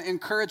might want to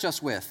encourage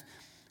us with.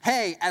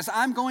 Hey, as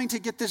I'm going to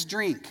get this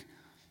drink,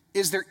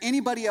 is there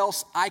anybody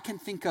else I can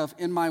think of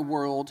in my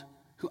world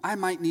who I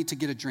might need to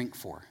get a drink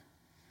for?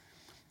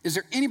 Is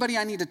there anybody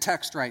I need to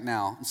text right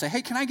now and say,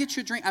 hey, can I get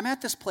you a drink? I'm at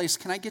this place.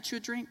 Can I get you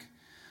a drink?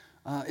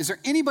 Is there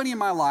anybody in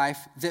my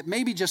life that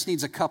maybe just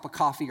needs a cup of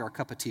coffee or a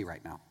cup of tea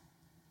right now?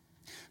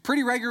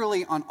 Pretty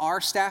regularly on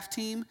our staff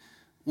team,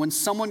 when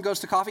someone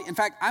goes to coffee, in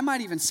fact, I might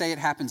even say it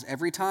happens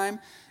every time.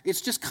 It's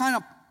just kind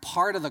of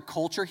part of the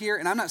culture here,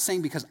 and I'm not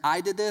saying because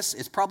I did this,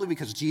 it's probably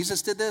because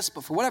Jesus did this,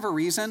 but for whatever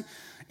reason,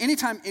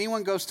 anytime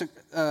anyone goes to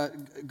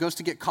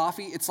get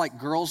coffee, it's like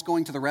girls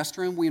going to the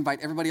restroom. We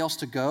invite everybody else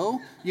to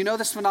go. You know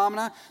this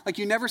phenomena? Like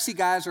you never see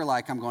guys who are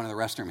like, I'm going to the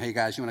restroom. Hey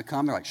guys, you want to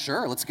come? They're like,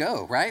 sure, let's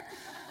go, right?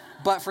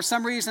 But for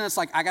some reason, it's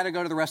like, I got to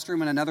go to the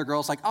restroom, and another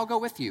girl's like, I'll go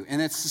with you.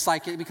 And it's just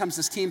like, it becomes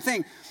this team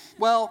thing.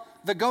 Well,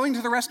 the going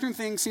to the restroom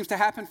thing seems to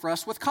happen for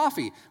us with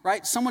coffee,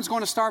 right? Someone's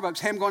going to Starbucks.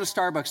 Hey, I'm going to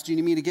Starbucks. Do you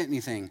need me to get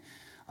anything?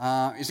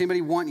 Does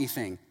anybody want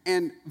anything?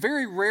 And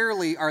very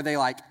rarely are they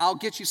like, I'll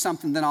get you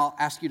something, then I'll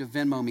ask you to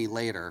Venmo me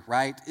later,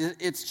 right?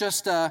 It's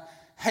just,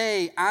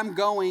 hey, I'm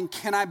going.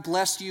 Can I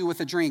bless you with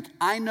a drink?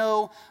 I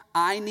know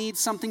I need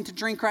something to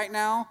drink right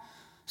now,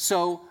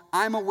 so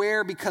I'm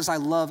aware because I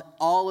love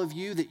all of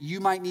you that you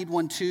might need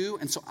one too,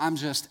 and so I'm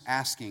just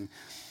asking.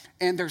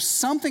 And there's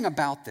something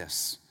about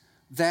this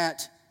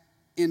that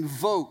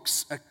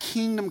invokes a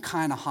kingdom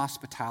kind of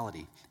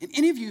hospitality. And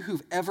any of you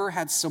who've ever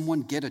had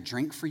someone get a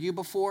drink for you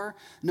before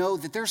know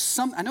that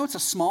I know it's a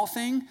small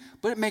thing,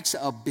 but it makes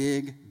a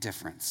big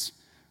difference,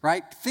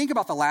 right? Think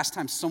about the last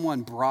time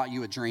someone brought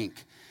you a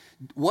drink.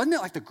 Wasn't it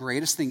like the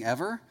greatest thing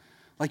ever?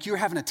 Like you were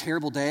having a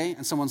terrible day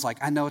and someone's like,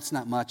 I know it's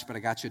not much, but I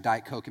got you a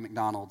Diet Coke at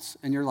McDonald's.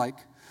 And you're like,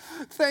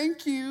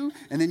 thank you.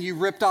 And then you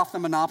ripped off the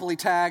Monopoly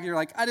tag. You're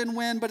like, I didn't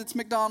win, but it's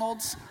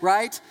McDonald's,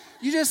 right?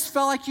 You just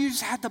felt like you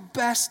just had the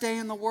best day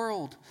in the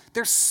world.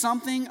 There's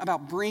something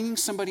about bringing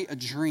somebody a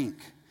drink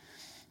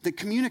that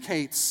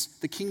communicates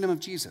the kingdom of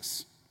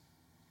Jesus.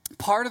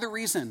 Part of the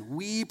reason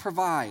we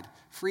provide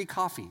free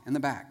coffee in the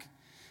back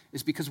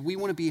is because we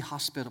want to be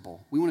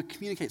hospitable. We want to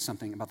communicate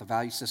something about the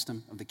value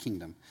system of the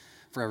kingdom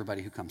for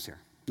everybody who comes here.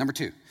 Number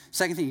 2,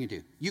 second thing you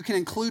do, you can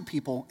include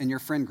people in your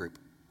friend group.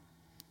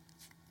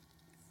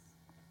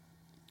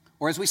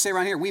 Or as we say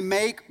around here, we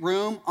make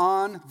room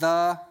on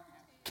the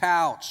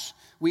couch.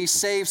 We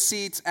save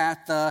seats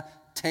at the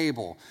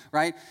table,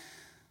 right?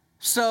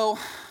 So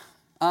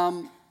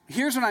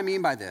here's what I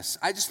mean by this.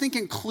 I just think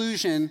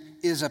inclusion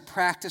is a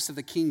practice of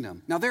the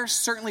kingdom. Now, there are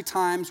certainly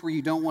times where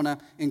you don't want to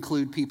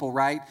include people,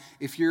 right?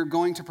 If you're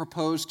going to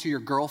propose to your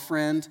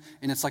girlfriend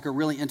and it's like a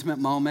really intimate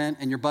moment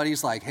and your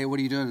buddy's like, hey, what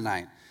are you doing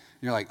tonight?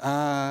 you're like,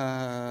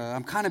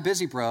 I'm kind of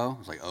busy, bro.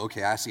 It's like,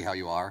 okay, I see how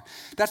you are.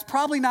 That's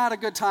probably not a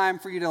good time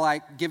for you to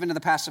like give into the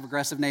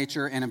passive-aggressive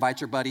nature and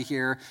invite your buddy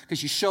here,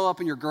 because you show up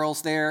and your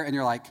girl's there and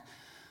you're like,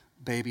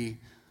 baby,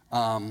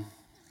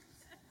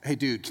 hey,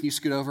 dude, can you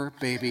scoot over?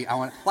 Baby, I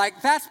want,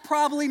 like, that's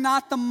probably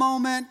not the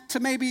moment to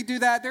maybe do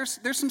that. There's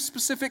some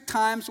specific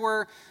times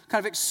where kind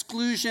of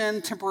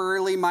exclusion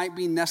temporarily might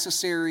be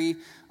necessary.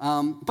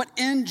 But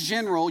in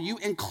general, you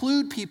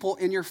include people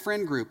in your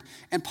friend group.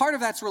 And part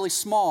of that's really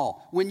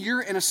small. When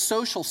you're in a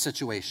social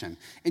situation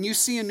and you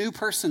see a new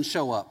person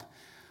show up,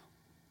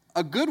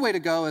 a good way to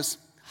go is,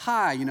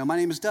 hi, my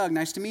name is Doug.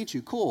 Nice to meet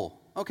you. Cool.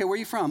 Okay, where are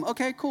you from?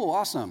 Okay, cool.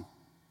 Awesome.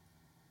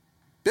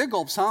 Big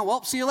gulps, huh?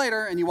 Well, see you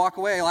later. And you walk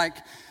away like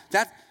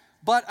that.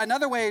 But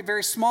another way, in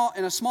a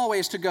small way,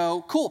 is to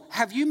go, cool,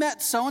 have you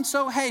met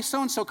so-and-so? Hey,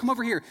 so-and-so, come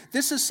over here.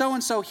 This is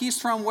so-and-so. He's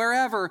from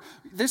wherever.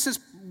 This is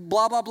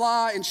blah, blah,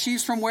 blah, and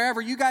she's from wherever.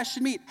 You guys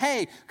should meet.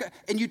 Hey,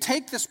 and you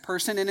take this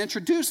person and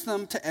introduce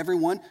them to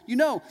everyone you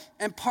know.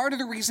 And part of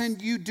the reason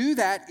you do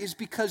that is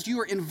because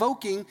you are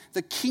invoking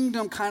the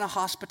kingdom kind of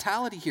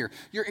hospitality here.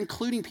 You're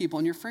including people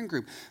in your friend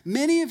group.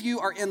 Many of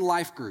you are in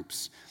life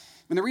groups.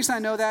 And the reason I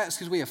know that is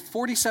because we have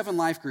 47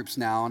 life groups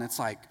now, and it's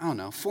like, I don't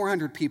know,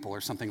 400 people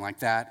or something like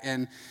that.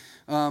 And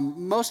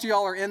most of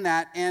y'all are in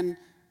that. And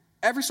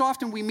every so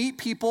often we meet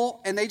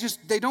people, and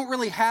they don't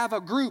really have a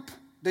group.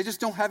 They just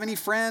don't have any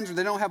friends, or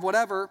they don't have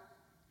whatever.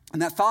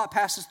 And that thought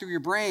passes through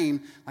your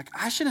brain, like,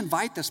 I should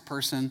invite this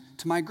person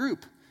to my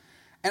group.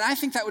 And I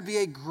think that would be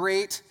a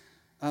great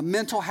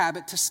mental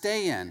habit to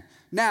stay in.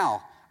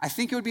 Now, I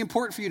think it would be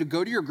important for you to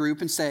go to your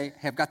group and say,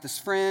 hey, I've got this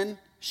friend.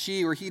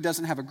 She or he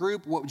doesn't have a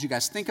group. What would you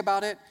guys think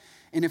about it?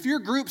 And if your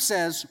group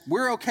says,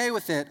 we're okay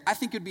with it, I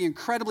think it would be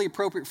incredibly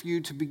appropriate for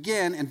you to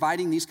begin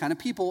inviting these kind of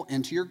people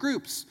into your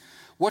groups.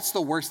 What's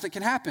the worst that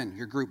can happen?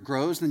 Your group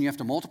grows and then you have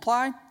to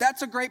multiply?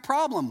 That's a great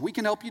problem. We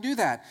can help you do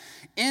that.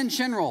 In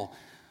general,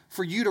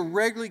 for you to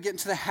regularly get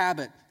into the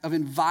habit of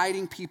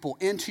inviting people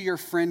into your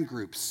friend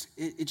groups,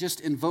 it just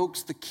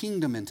invokes the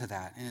kingdom into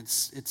that. And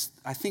it's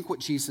I think what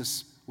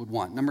Jesus would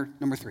want. Number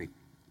 3.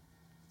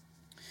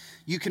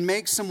 You can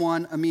make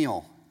someone a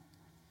meal.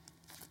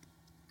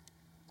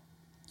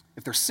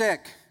 If they're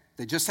sick,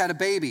 they just had a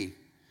baby,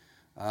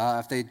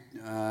 if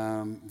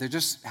they're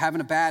just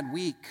having a bad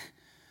week,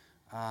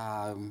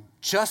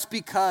 just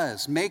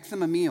because, make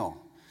them a meal.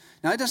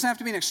 Now, it doesn't have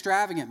to be an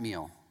extravagant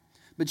meal,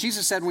 but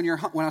Jesus said, when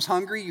I was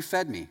hungry, you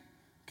fed me.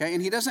 Okay,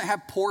 and he doesn't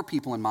have poor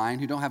people in mind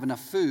who don't have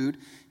enough food.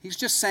 He's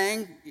just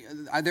saying,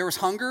 there was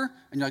hunger,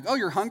 and you're like, oh,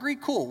 you're hungry?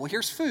 Cool, well,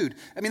 here's food.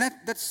 I mean,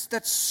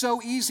 that's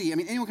so easy. I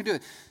mean, anyone can do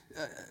it.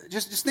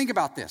 Just think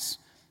about this.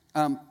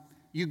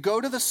 You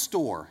go to the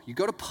store, you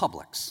go to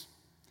Publix,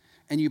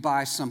 and you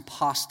buy some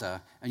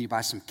pasta, and you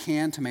buy some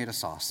canned tomato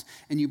sauce,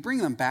 and you bring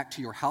them back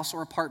to your house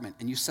or apartment,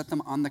 and you set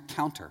them on the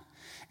counter.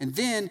 And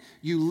then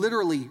you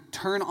literally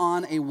turn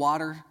on a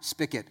water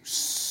spigot.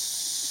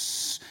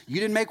 You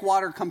didn't make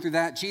water come through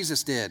that.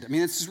 Jesus did. I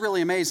mean, this is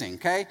really amazing,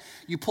 okay?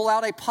 You pull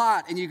out a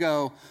pot, and you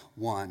go,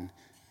 1,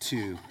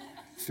 2,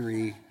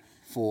 3,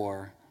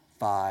 4,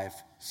 5,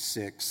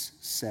 6,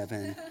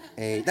 7,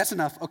 8. That's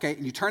enough. Okay,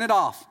 and you turn it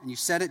off, and you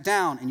set it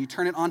down, and you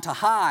turn it on to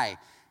high,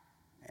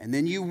 and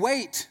then you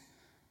wait,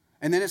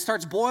 and then it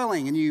starts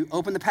boiling, and you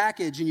open the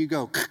package, and you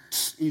go,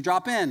 and you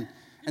drop in,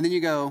 and then you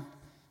go,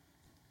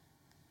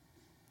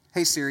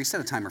 hey, Siri,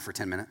 set a timer for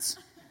 10 minutes.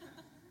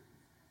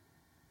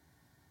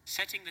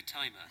 Setting the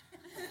timer.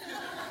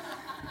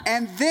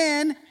 And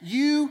then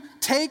you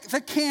take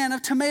the can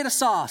of tomato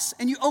sauce,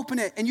 and you open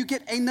it, and you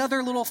get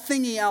another little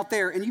thingy out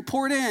there, and you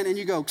pour it in, and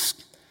you go,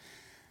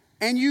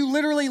 and you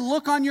literally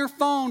look on your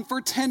phone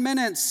for 10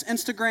 minutes,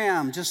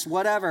 Instagram, just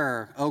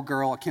whatever. Oh,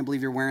 girl, I can't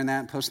believe you're wearing that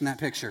and posting that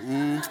picture,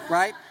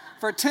 right?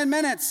 For 10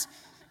 minutes,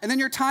 and then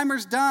your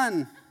timer's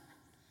done.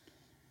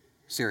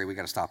 Siri, we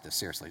got to stop this,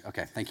 seriously.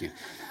 Okay, thank you.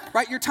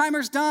 Right, your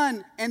timer's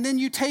done, and then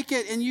you take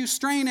it, and you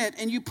strain it,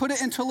 and you put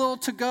it into a little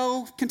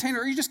to-go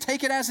container, or you just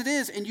take it as it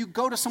is, and you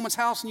go to someone's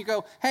house, and you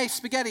go, hey,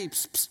 spaghetti,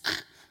 pss,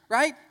 pss,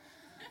 right?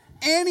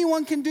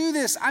 Anyone can do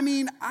this. I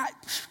mean,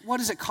 what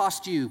does it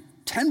cost you?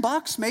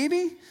 $10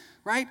 maybe?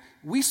 Right?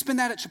 We spend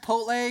that at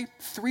Chipotle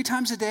 3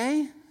 times a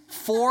day,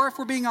 4 if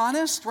we're being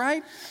honest,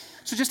 right?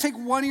 So just take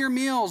one of your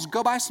meals,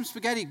 go buy some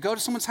spaghetti, go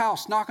to someone's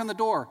house, knock on the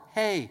door.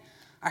 Hey,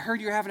 I heard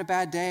you're having a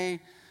bad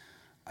day.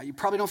 You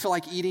probably don't feel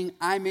like eating.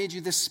 I made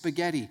you this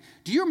spaghetti.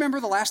 Do you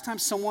remember the last time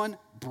someone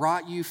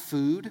brought you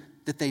food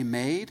that they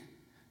made?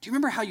 Do you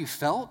remember how you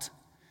felt?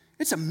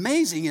 It's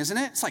amazing, isn't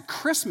it? It's like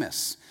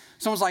Christmas.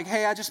 Someone's like,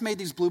 hey, I just made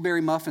these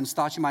blueberry muffins,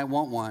 thought you might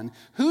want one.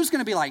 Who's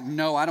going to be like,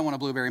 no, I don't want a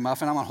blueberry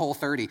muffin, I'm on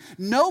Whole30.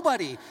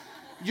 Nobody.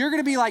 You're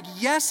going to be like,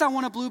 yes, I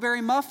want a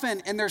blueberry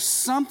muffin. And there's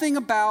something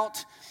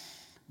about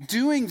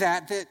doing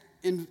that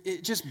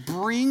it just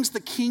brings the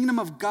kingdom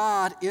of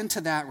God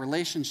into that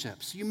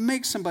relationship. So you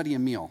make somebody a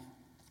meal.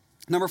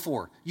 Number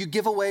 4, you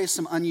give away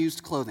some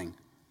unused clothing.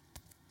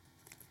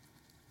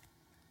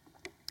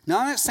 Now,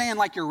 I'm not saying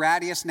like your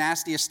rattiest,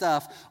 nastiest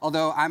stuff,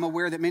 although I'm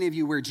aware that many of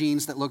you wear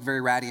jeans that look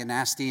very ratty and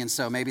nasty, and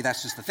so maybe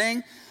that's just the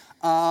thing.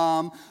 But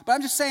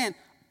I'm just saying,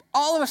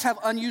 all of us have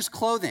unused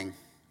clothing.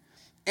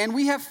 And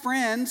we have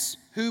friends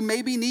who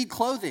maybe need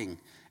clothing.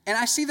 And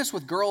I see this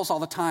with girls all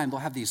the time. They'll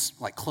have these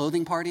like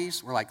clothing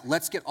parties where like,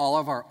 let's get all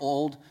of our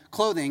old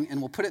clothing and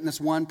we'll put it in this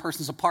one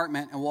person's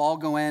apartment and we'll all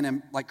go in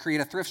and like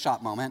create a thrift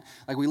shop moment.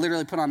 Like we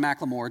literally put on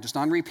Macklemore just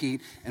on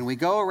repeat and we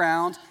go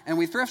around and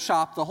we thrift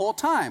shop the whole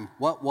time.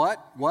 What,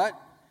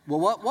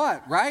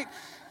 right?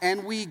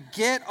 And we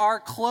get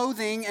our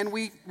clothing and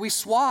we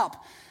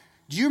swap.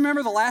 Do you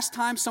remember the last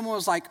time someone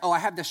was like, oh, I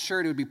have this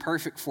shirt, it would be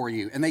perfect for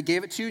you. And they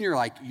gave it to you and you're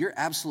like, you're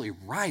absolutely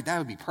right, that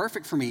would be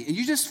perfect for me. And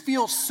you just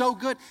feel so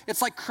good.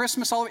 It's like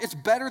Christmas all over. It's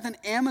better than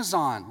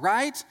Amazon,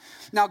 right?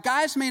 Now,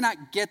 guys may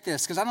not get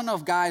this because I don't know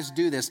if guys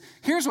do this.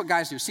 Here's what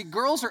guys do. See,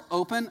 girls are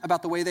open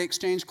about the way they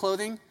exchange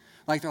clothing.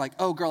 Like they're like,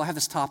 oh, girl, I have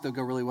this top that would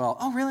go really well.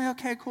 Oh, really?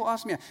 Okay, cool,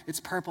 awesome. Yeah,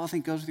 it's purple, I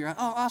think goes with your, oh,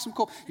 awesome,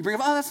 cool. You bring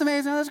up, oh, that's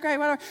amazing, oh, that's great,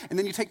 whatever. And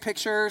then you take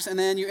pictures and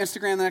then you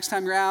Instagram the next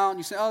time you're out and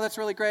you say, oh, that's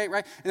really great,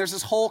 right? And there's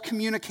this whole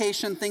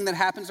communication thing that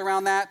happens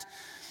around that.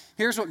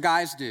 Here's what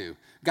guys do.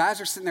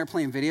 Guys are sitting there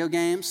playing video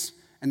games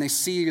and they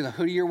see the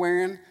hoodie you're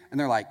wearing and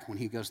they're like, when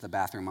he goes to the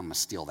bathroom, I'm gonna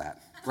steal that,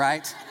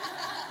 right?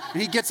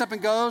 And he gets up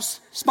and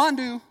goes,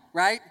 spandu,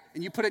 right?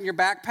 And you put it in your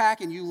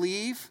backpack and you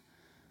leave.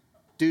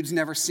 Dude's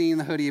never seen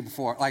the hoodie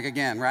before, like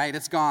again, right?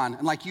 It's gone.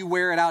 And like you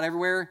wear it out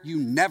everywhere,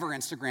 you never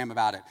Instagram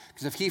about it.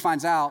 Because if he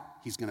finds out,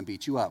 he's gonna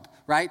beat you up,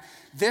 right?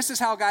 This is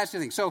how guys do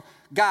things. So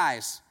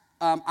guys,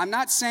 I'm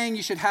not saying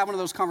you should have one of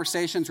those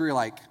conversations where you're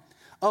like,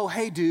 oh,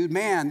 hey dude,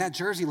 man, that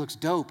jersey looks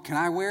dope. Can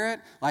I wear it?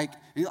 Like,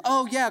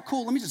 oh yeah,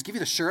 cool, let me just give you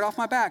the shirt off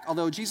my back.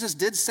 Although Jesus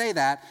did say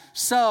that.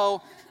 So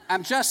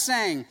I'm just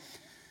saying,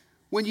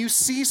 when you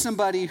see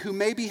somebody who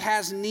maybe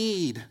has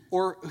need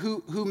or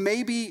who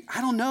maybe,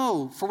 I don't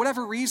know, for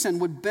whatever reason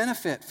would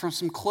benefit from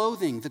some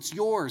clothing that's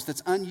yours,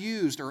 that's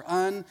unused or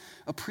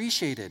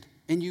unappreciated,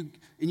 and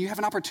you have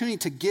an opportunity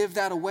to give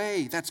that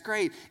away, that's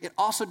great. It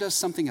also does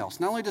something else.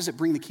 Not only does it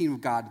bring the kingdom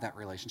of God to that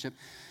relationship,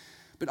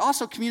 but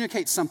also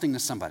communicates something to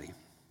somebody,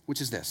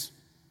 which is this.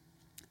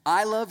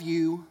 I love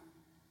you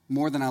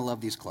more than I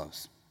love these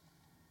clothes.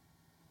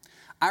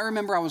 I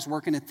remember I was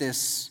working at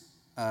this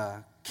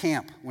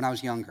camp when I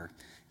was younger.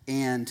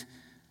 And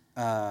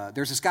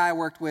there's this guy I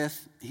worked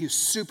with. He was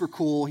super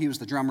cool. He was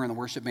the drummer in the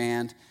worship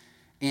band.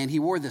 And he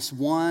wore this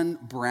one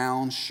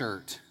brown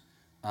shirt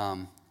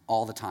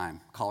all the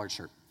time, collared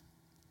shirt.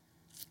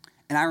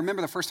 And I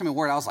remember the first time he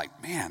wore it, I was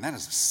like, man, that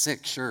is a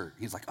sick shirt.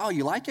 He's like, oh,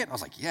 you like it? I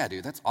was like, yeah,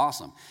 dude, that's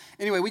awesome.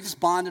 Anyway, we just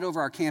bonded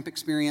over our camp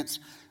experience.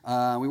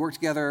 We worked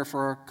together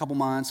for a couple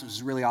months. It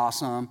was really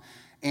awesome.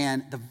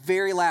 And the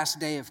very last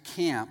day of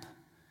camp,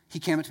 he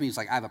came up to me, he's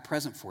like, I have a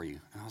present for you.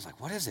 And I was like,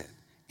 what is it?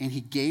 And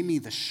he gave me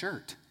the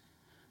shirt.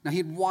 Now,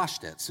 he'd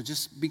washed it, so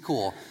just be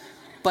cool.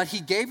 But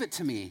he gave it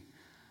to me.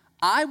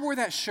 I wore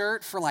that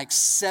shirt for like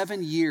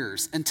 7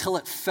 years until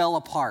it fell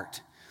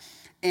apart.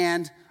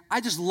 And I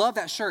just love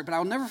that shirt, but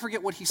I'll never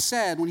forget what he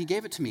said when he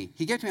gave it to me.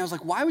 He gave it to me, I was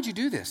like, why would you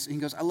do this? And he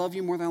goes, I love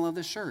you more than I love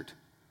this shirt.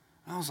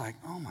 And I was like,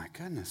 oh my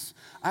goodness.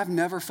 I've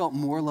never felt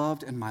more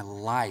loved in my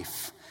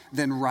life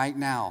than right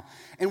now.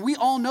 And we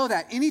all know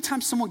that.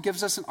 Anytime someone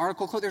gives us an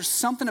article of clothing, there's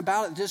something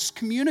about it that just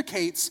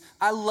communicates,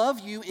 I love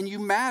you and you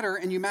matter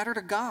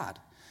to God.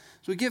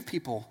 So we give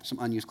people some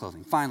unused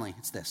clothing. Finally,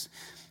 it's this.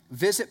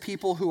 Visit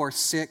people who are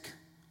sick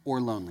or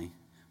lonely.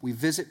 We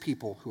visit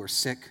people who are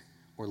sick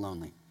or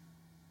lonely.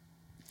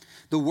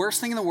 The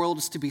worst thing in the world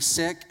is to be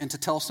sick and to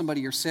tell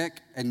somebody you're sick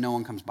and no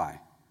one comes by.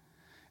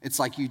 It's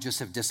like you just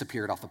have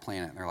disappeared off the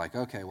planet. And they're like,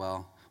 okay,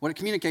 well, what it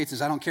communicates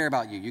is I don't care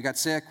about you. You got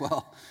sick?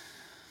 Well,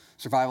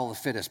 survival of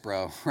the fittest,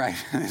 bro, right?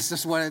 It's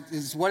just what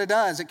it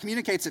does. It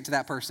communicates it to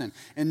that person.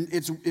 And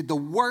the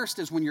worst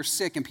is when you're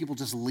sick and people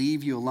just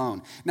leave you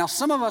alone. Now,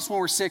 some of us, when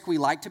we're sick, we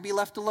like to be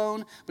left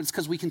alone, but it's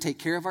because we can take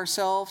care of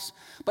ourselves.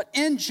 But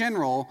in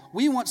general,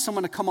 we want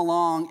someone to come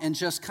along and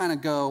just kind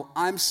of go,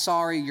 I'm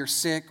sorry, you're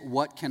sick,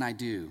 what can I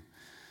do?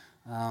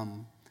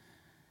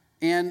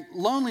 And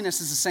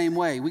loneliness is the same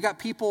way. We got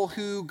people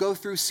who go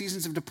through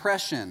seasons of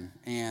depression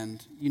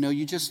and,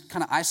 you just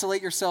kind of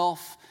isolate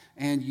yourself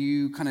and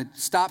you kind of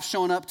stop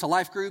showing up to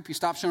life group, you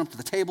stop showing up to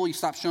the table, you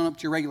stop showing up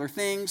to your regular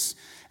things.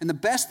 And the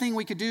best thing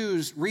we could do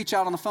is reach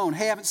out on the phone.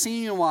 Hey, I haven't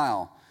seen you in a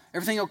while.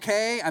 Everything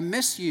okay? I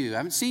miss you. I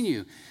haven't seen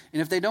you.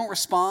 And if they don't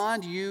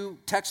respond, you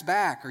text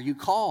back or you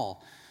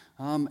call.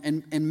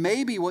 And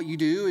maybe what you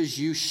do is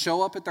you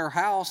show up at their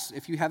house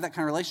if you have that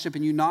kind of relationship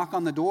and you knock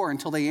on the door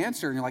until they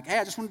answer. And you're like, hey,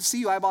 I just wanted to see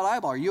you eyeball to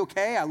eyeball. Are you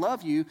okay? I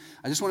love you.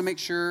 I just want to make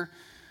sure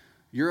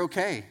you're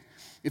okay.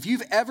 If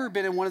you've ever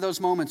been in one of those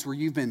moments where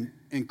you've been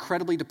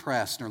incredibly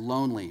depressed or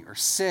lonely or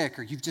sick,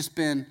 or you've just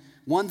been,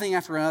 one thing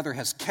after another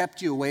has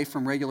kept you away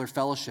from regular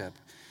fellowship,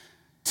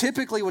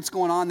 typically what's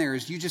going on there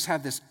is you just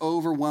have this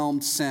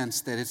overwhelmed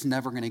sense that it's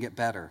never going to get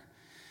better.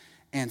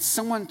 And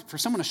for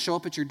someone to show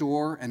up at your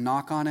door and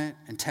knock on it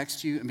and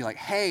text you and be like,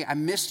 hey, I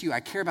missed you,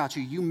 I care about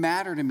you, you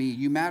matter to me,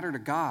 you matter to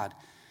God,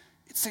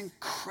 it's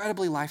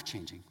incredibly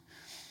life-changing.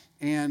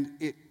 And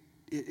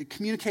it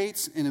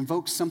communicates and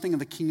invokes something of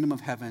the kingdom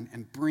of heaven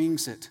and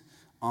brings it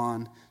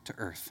on to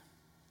earth.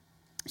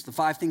 So the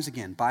 5 things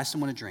again: buy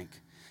someone a drink,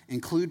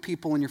 include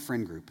people in your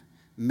friend group,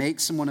 make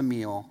someone a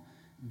meal,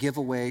 give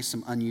away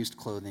some unused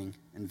clothing,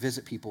 and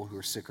visit people who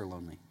are sick or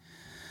lonely.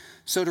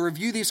 So to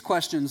review these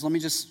questions, let me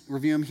just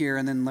review them here,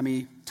 and then let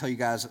me tell you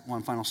guys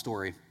one final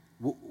story.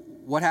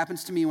 What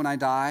happens to me when I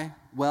die?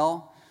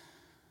 Well,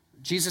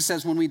 Jesus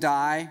says when we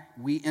die,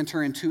 we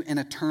enter into an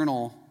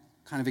eternal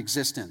kind of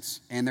existence.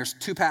 And there's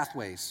two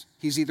pathways.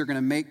 He's either going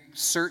to make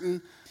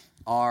certain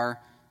our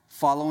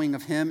following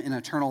of him in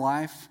eternal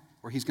life,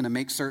 or he's going to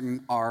make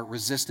certain our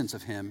resistance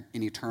of him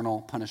in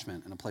eternal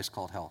punishment in a place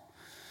called hell.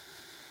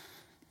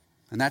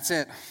 And that's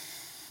it.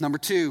 Number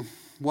two,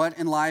 what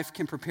in life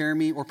can prepare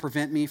me or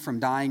prevent me from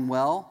dying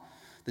well?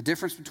 The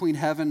difference between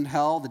heaven and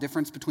hell, the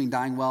difference between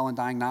dying well and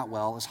dying not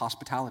well is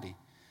hospitality.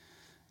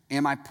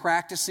 Am I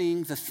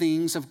practicing the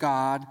things of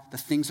God, the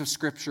things of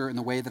Scripture in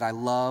the way that I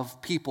love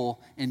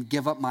people and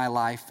give up my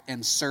life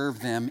and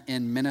serve them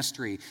in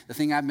ministry? The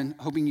thing I've been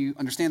hoping you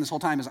understand this whole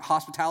time is that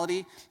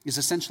hospitality is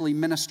essentially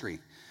ministry.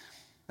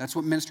 That's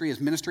what ministry is.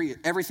 Ministry,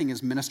 everything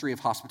is ministry of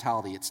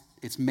hospitality.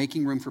 It's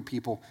making room for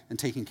people and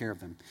taking care of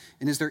them.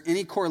 And is there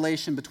any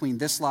correlation between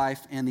this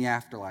life and the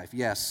afterlife?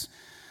 Yes.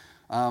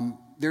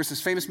 There's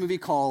this famous movie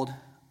called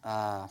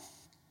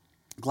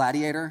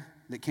Gladiator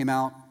that came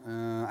out,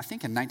 I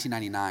think in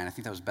 1999. I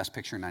think that was Best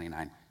Picture in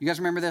 99. You guys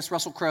remember this?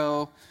 Russell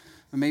Crowe.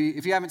 Maybe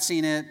if you haven't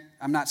seen it,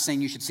 I'm not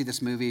saying you should see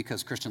this movie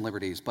because Christian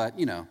liberties, but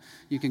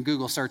you can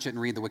Google search it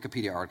and read the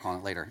Wikipedia article on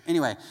it later.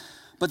 Anyway,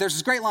 but there's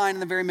this great line in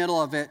the very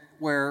middle of it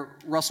where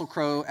Russell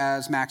Crowe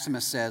as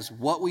Maximus says,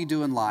 "What we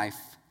do in life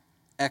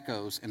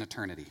echoes in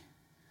eternity."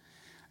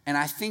 And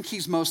I think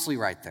he's mostly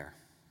right there.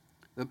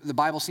 The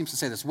Bible seems to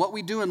say this. What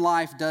we do in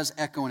life does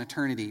echo in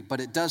eternity, but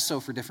it does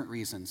so for different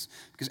reasons.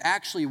 Because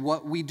actually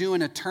what we do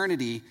in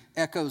eternity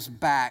echoes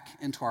back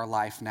into our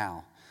life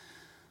now.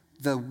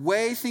 The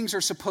way things are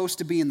supposed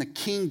to be in the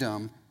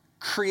kingdom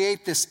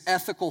create this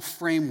ethical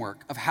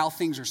framework of how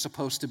things are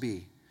supposed to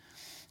be.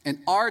 And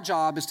our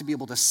job is to be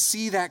able to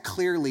see that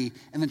clearly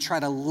and then try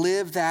to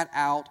live that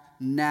out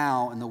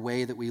now in the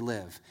way that we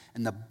live.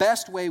 And the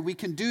best way we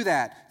can do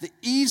that, the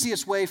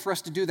easiest way for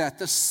us to do that,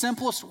 the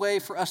simplest way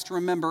for us to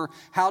remember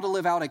how to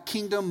live out a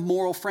kingdom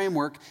moral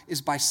framework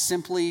is by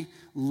simply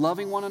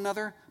loving one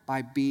another,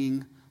 by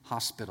being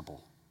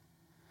hospitable.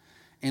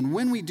 And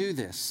when we do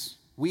this,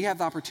 we have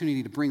the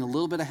opportunity to bring a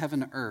little bit of heaven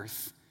to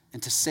earth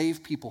and to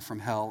save people from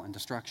hell and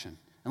destruction.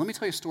 And let me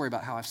tell you a story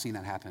about how I've seen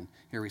that happen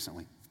here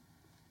recently.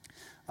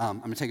 I'm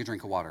going to take a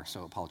drink of water,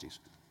 so apologies.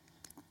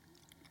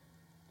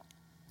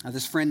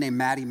 This friend named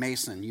Matty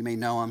Mason, you may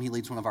know him. He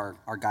leads one of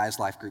our guys'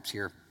 life groups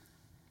here.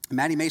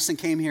 Matty Mason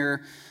came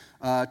here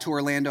to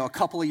Orlando a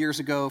couple of years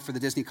ago for the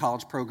Disney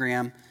College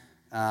program.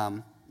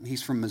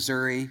 He's from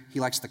Missouri. He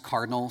likes the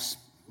Cardinals,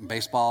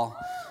 baseball.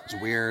 It's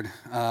weird.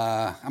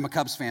 I'm a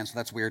Cubs fan, so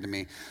that's weird to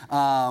me.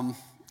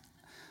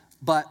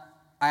 But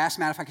I asked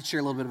Matt if I could share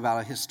a little bit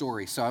about his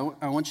story. So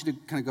I want you to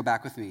kind of go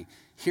back with me.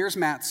 Here's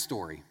Matt's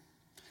story.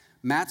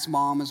 Matt's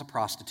mom is a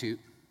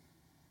prostitute.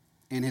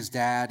 And his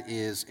dad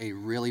is a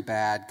really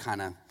bad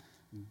kind of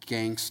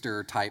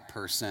gangster type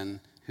person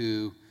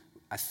who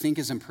I think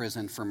is in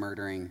prison for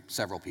murdering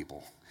several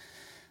people.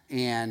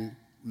 And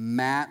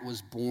Matt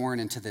was born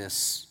into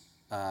this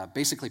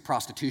basically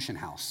prostitution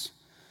house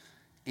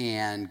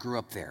and grew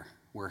up there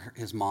where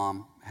his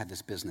mom had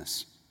this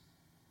business.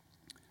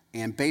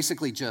 And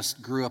basically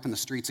just grew up in the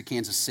streets of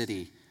Kansas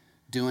City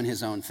doing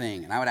his own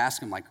thing. And I would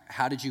ask him, like,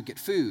 how did you get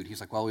food?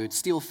 He's like, well, we would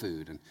steal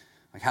food. And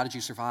like, how did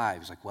you survive?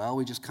 He's like, well,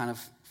 we just kind of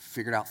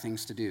figured out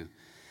things to do.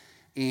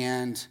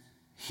 And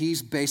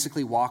he's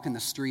basically walking the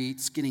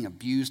streets, getting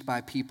abused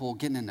by people,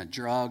 getting into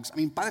drugs. I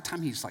mean, by the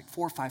time he's like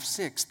 4, 5,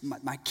 6,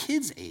 my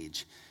kid's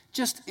age,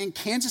 just in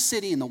Kansas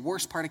City, in the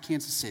worst part of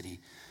Kansas City,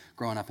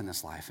 growing up in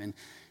this life. And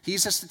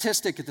he's a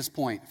statistic at this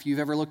point, if you've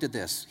ever looked at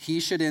this. He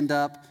should end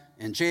up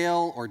in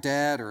jail or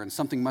dead or in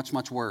something much,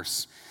 much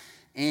worse.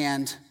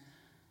 And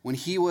when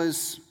he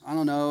was,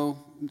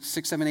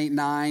 6, 7, 8,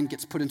 9,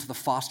 gets put into the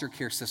foster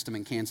care system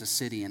in Kansas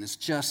City, and it's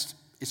just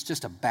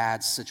a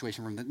bad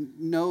situation for him.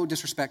 No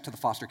disrespect to the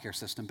foster care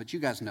system, but you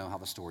guys know how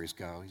the stories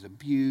go. He's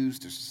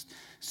abused. It's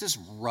just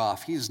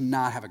rough. He does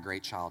not have a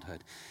great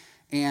childhood.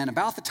 And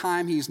about the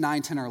time he's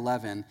 9, 10, or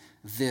 11,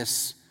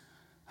 this,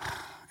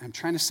 I'm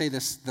trying to say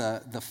this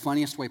the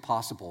funniest way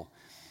possible,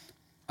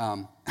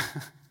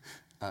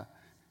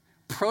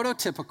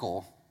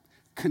 prototypical,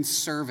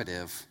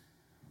 conservative,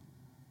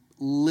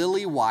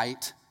 lily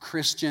white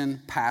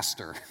Christian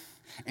pastor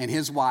and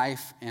his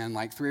wife and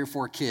like 3 or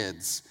 4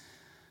 kids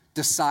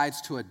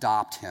decides to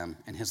adopt him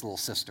and his little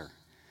sister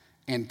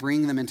and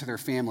bring them into their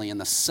family in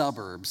the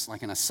suburbs,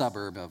 like in a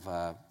suburb of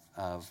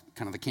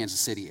kind of the Kansas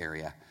City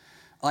area.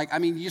 Like, I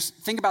mean, you just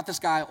think about this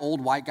guy,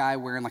 old white guy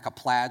wearing like a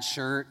plaid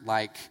shirt,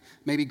 like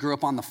maybe grew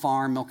up on the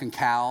farm milking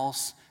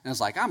cows, and is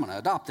like, I'm going to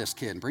adopt this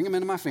kid and bring him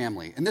into my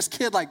family. And this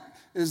kid like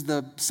is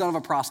the son of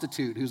a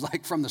prostitute who's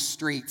like from the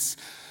streets.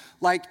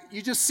 Like,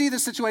 you just see the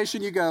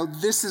situation, you go,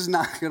 this is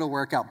not going to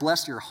work out.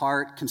 Bless your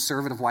heart,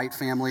 conservative white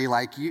family.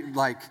 I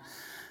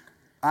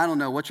don't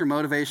know what your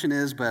motivation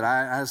is, but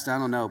I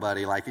don't know,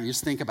 buddy. Like, you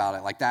just think about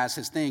it. Like, that's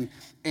his thing.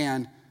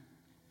 And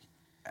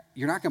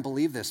You're not going to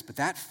believe this, but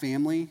that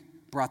family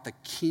brought the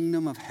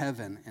kingdom of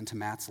heaven into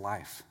Matt's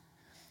life.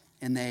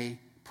 And they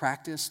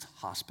practiced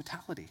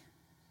hospitality.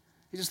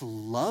 They just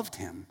loved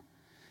him.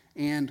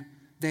 And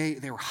they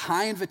were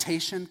high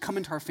invitation. Come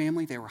into our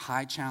family. They were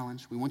high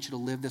challenge. We want you to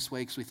live this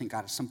way because we think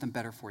God has something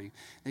better for you.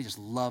 They just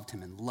loved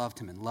him and loved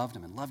him and loved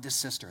him and loved his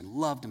sister and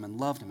loved him and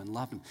loved him and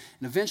loved him.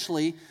 And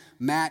eventually,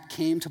 Matt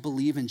came to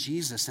believe in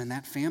Jesus and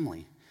that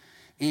family.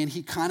 And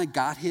he kind of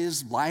got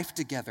his life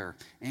together,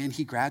 and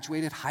he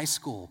graduated high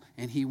school,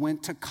 and he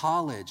went to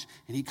college,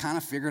 and he kind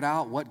of figured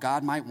out what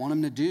God might want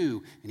him to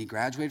do, and he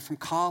graduated from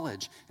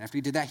college. And after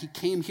he did that, he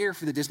came here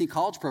for the Disney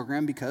College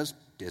program because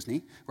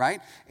Disney, right?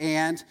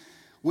 And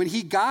when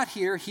he got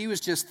here, he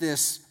was just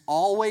this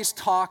always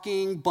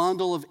talking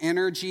bundle of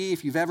energy.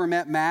 If you've ever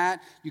met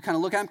Matt, you kind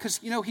of look at him because,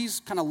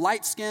 he's kind of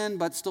light-skinned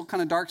but still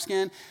kind of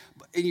dark-skinned.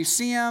 And you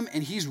see him,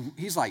 and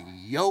he's like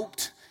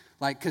yoked,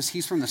 because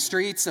he's from the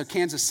streets of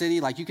Kansas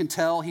City. You can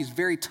tell he's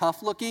very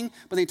tough looking.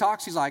 But then he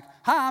talks, he's like,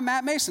 "Hi, I'm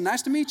Matt Mason.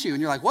 Nice to meet you." And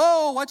you're like,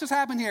 "Whoa, what just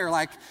happened here?"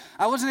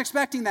 I wasn't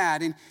expecting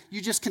that. And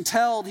you just can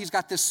tell he's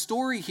got this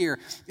story here.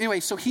 Anyway,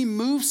 so he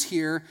moves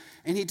here,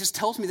 and he just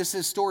tells me this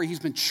is his story. He's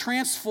been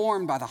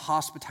transformed by the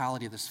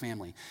hospitality of this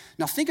family.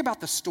 Now, think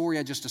about the story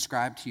I just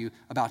described to you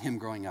about him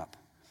growing up.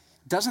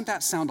 Doesn't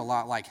that sound a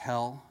lot like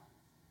hell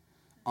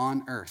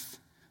on earth?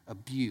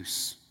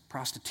 Abuse,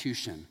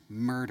 prostitution,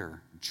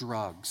 murder,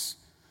 drugs,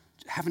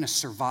 having to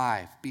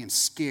survive, being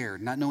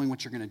scared, not knowing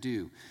what you're going to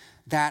do.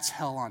 That's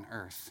hell on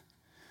earth.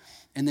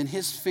 And then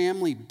his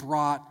family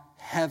brought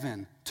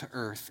heaven to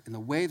earth in the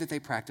way that they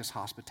practice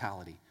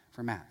hospitality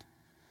for Matt.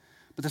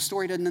 But the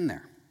story doesn't end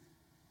there.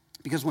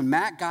 Because when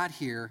Matt got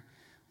here,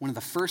 one of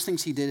the first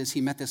things he did is he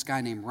met this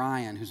guy named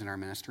Ryan, who's in our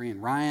ministry.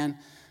 And Ryan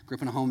grew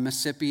up in a home in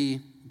Mississippi,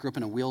 grew up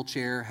in a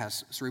wheelchair,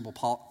 has cerebral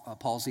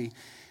palsy.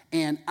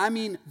 And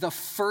the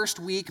first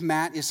week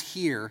Matt is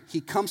here,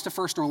 he comes to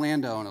First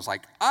Orlando and is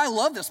like, "I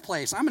love this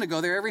place. I'm going to go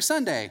there every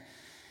Sunday."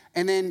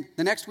 And then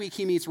the next week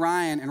he meets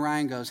Ryan, and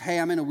Ryan goes, "Hey,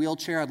 I'm in a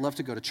wheelchair. I'd love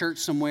to go to church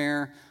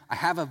somewhere. I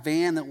have a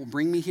van that will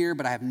bring me here,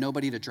 but I have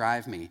nobody to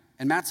drive me."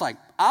 And Matt's like,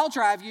 "I'll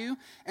drive you."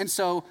 And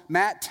so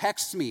Matt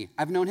texts me.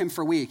 I've known him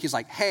for a week. He's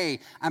like,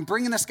 "Hey, I'm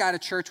bringing this guy to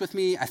church with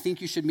me. I think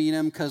you should meet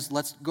him because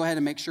let's go ahead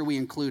and make sure we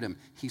include him."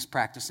 He's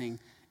practicing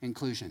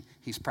inclusion.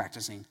 He's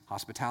practicing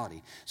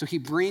hospitality. So he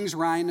brings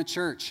Ryan to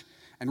church,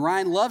 and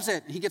Ryan loves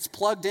it. He gets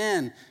plugged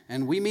in,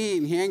 and we meet,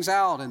 and he hangs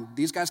out, and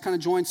these guys kind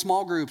of join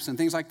small groups and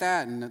things like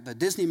that, and the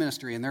Disney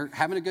ministry, and they're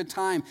having a good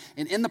time.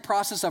 And in the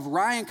process of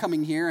Ryan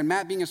coming here and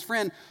Matt being his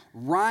friend,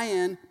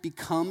 Ryan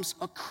becomes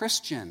a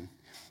Christian,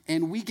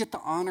 and we get the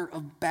honor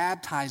of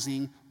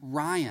baptizing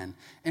Ryan.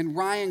 And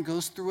Ryan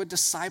goes through a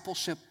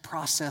discipleship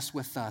process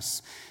with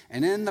us.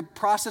 And in the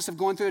process of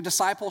going through a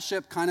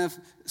discipleship kind of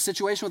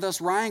situation with us,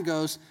 Ryan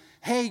goes,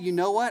 "Hey, you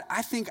know what?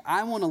 I think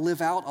I want to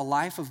live out a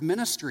life of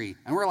ministry."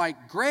 And we're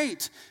like,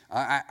 "Great.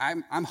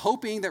 I'm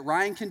hoping that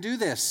Ryan can do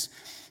this."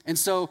 And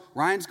so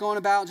Ryan's going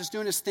about just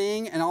doing his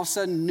thing, and all of a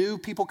sudden new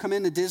people come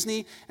into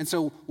Disney. And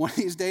so one of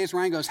these days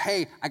Ryan goes,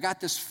 "Hey, I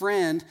got this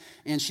friend,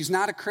 and she's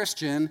not a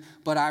Christian,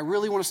 but I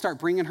really want to start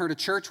bringing her to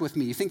church with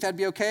me. You think that'd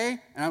be okay?"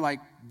 And I'm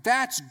like,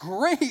 "That's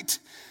great."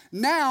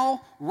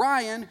 Now,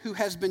 Ryan, who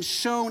has been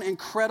shown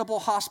incredible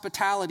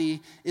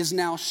hospitality, is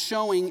now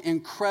showing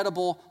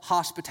incredible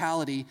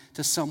hospitality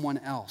to someone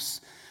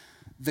else.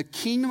 The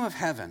kingdom of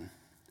heaven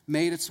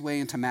made its way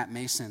into Matt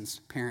Mason's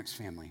parents'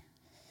 family,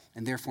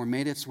 and therefore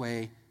made its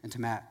way into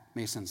Matt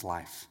Mason's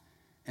life,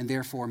 and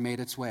therefore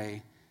made its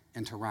way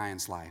into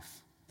Ryan's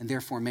life, and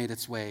therefore made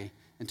its way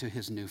into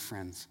his new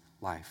friend's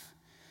life.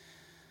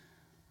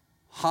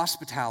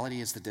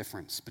 Hospitality is the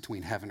difference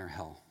between heaven or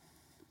hell,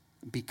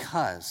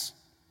 because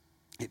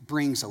it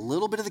brings a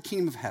little bit of the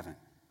kingdom of heaven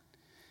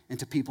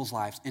into people's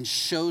lives and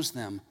shows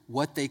them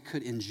what they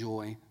could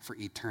enjoy for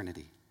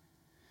eternity.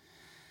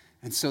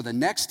 And so the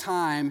next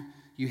time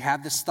you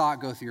have this thought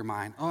go through your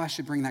mind, "Oh, I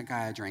should bring that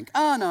guy a drink.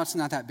 Oh, no, it's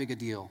not that big a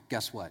deal."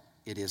 Guess what?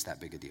 It is that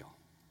big a deal.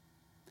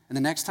 And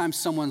the next time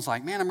someone's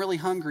like, "Man, I'm really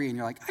hungry," and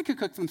you're like, "I could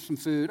cook them some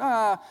food.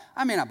 I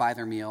may not buy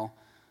their meal."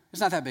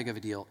 It's not that big of a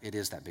deal. It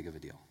is that big of a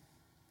deal.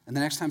 And the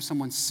next time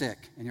someone's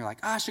sick and you're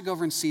like, "I should go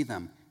over and see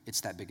them,"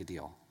 it's that big a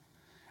deal.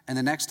 And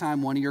the next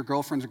time one of your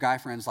girlfriends or guy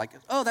friends like,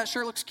 "Oh, that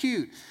shirt looks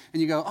cute,"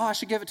 and you go, "Oh, I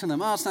should give it to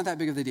them. Oh, it's not that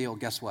big of a deal."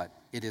 Guess what?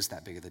 It is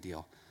that big of a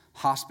deal.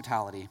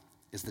 Hospitality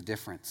is the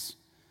difference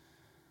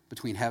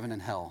between heaven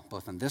and hell,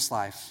 both in this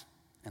life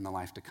and the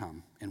life to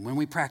come. And when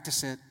we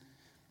practice it,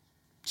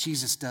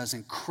 Jesus does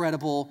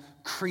incredible,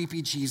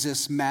 creepy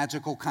Jesus,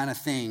 magical kind of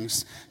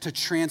things to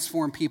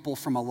transform people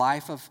from a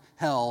life of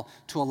hell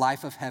to a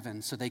life of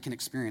heaven so they can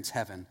experience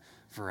heaven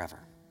forever.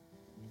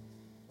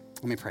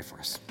 Let me pray for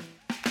us.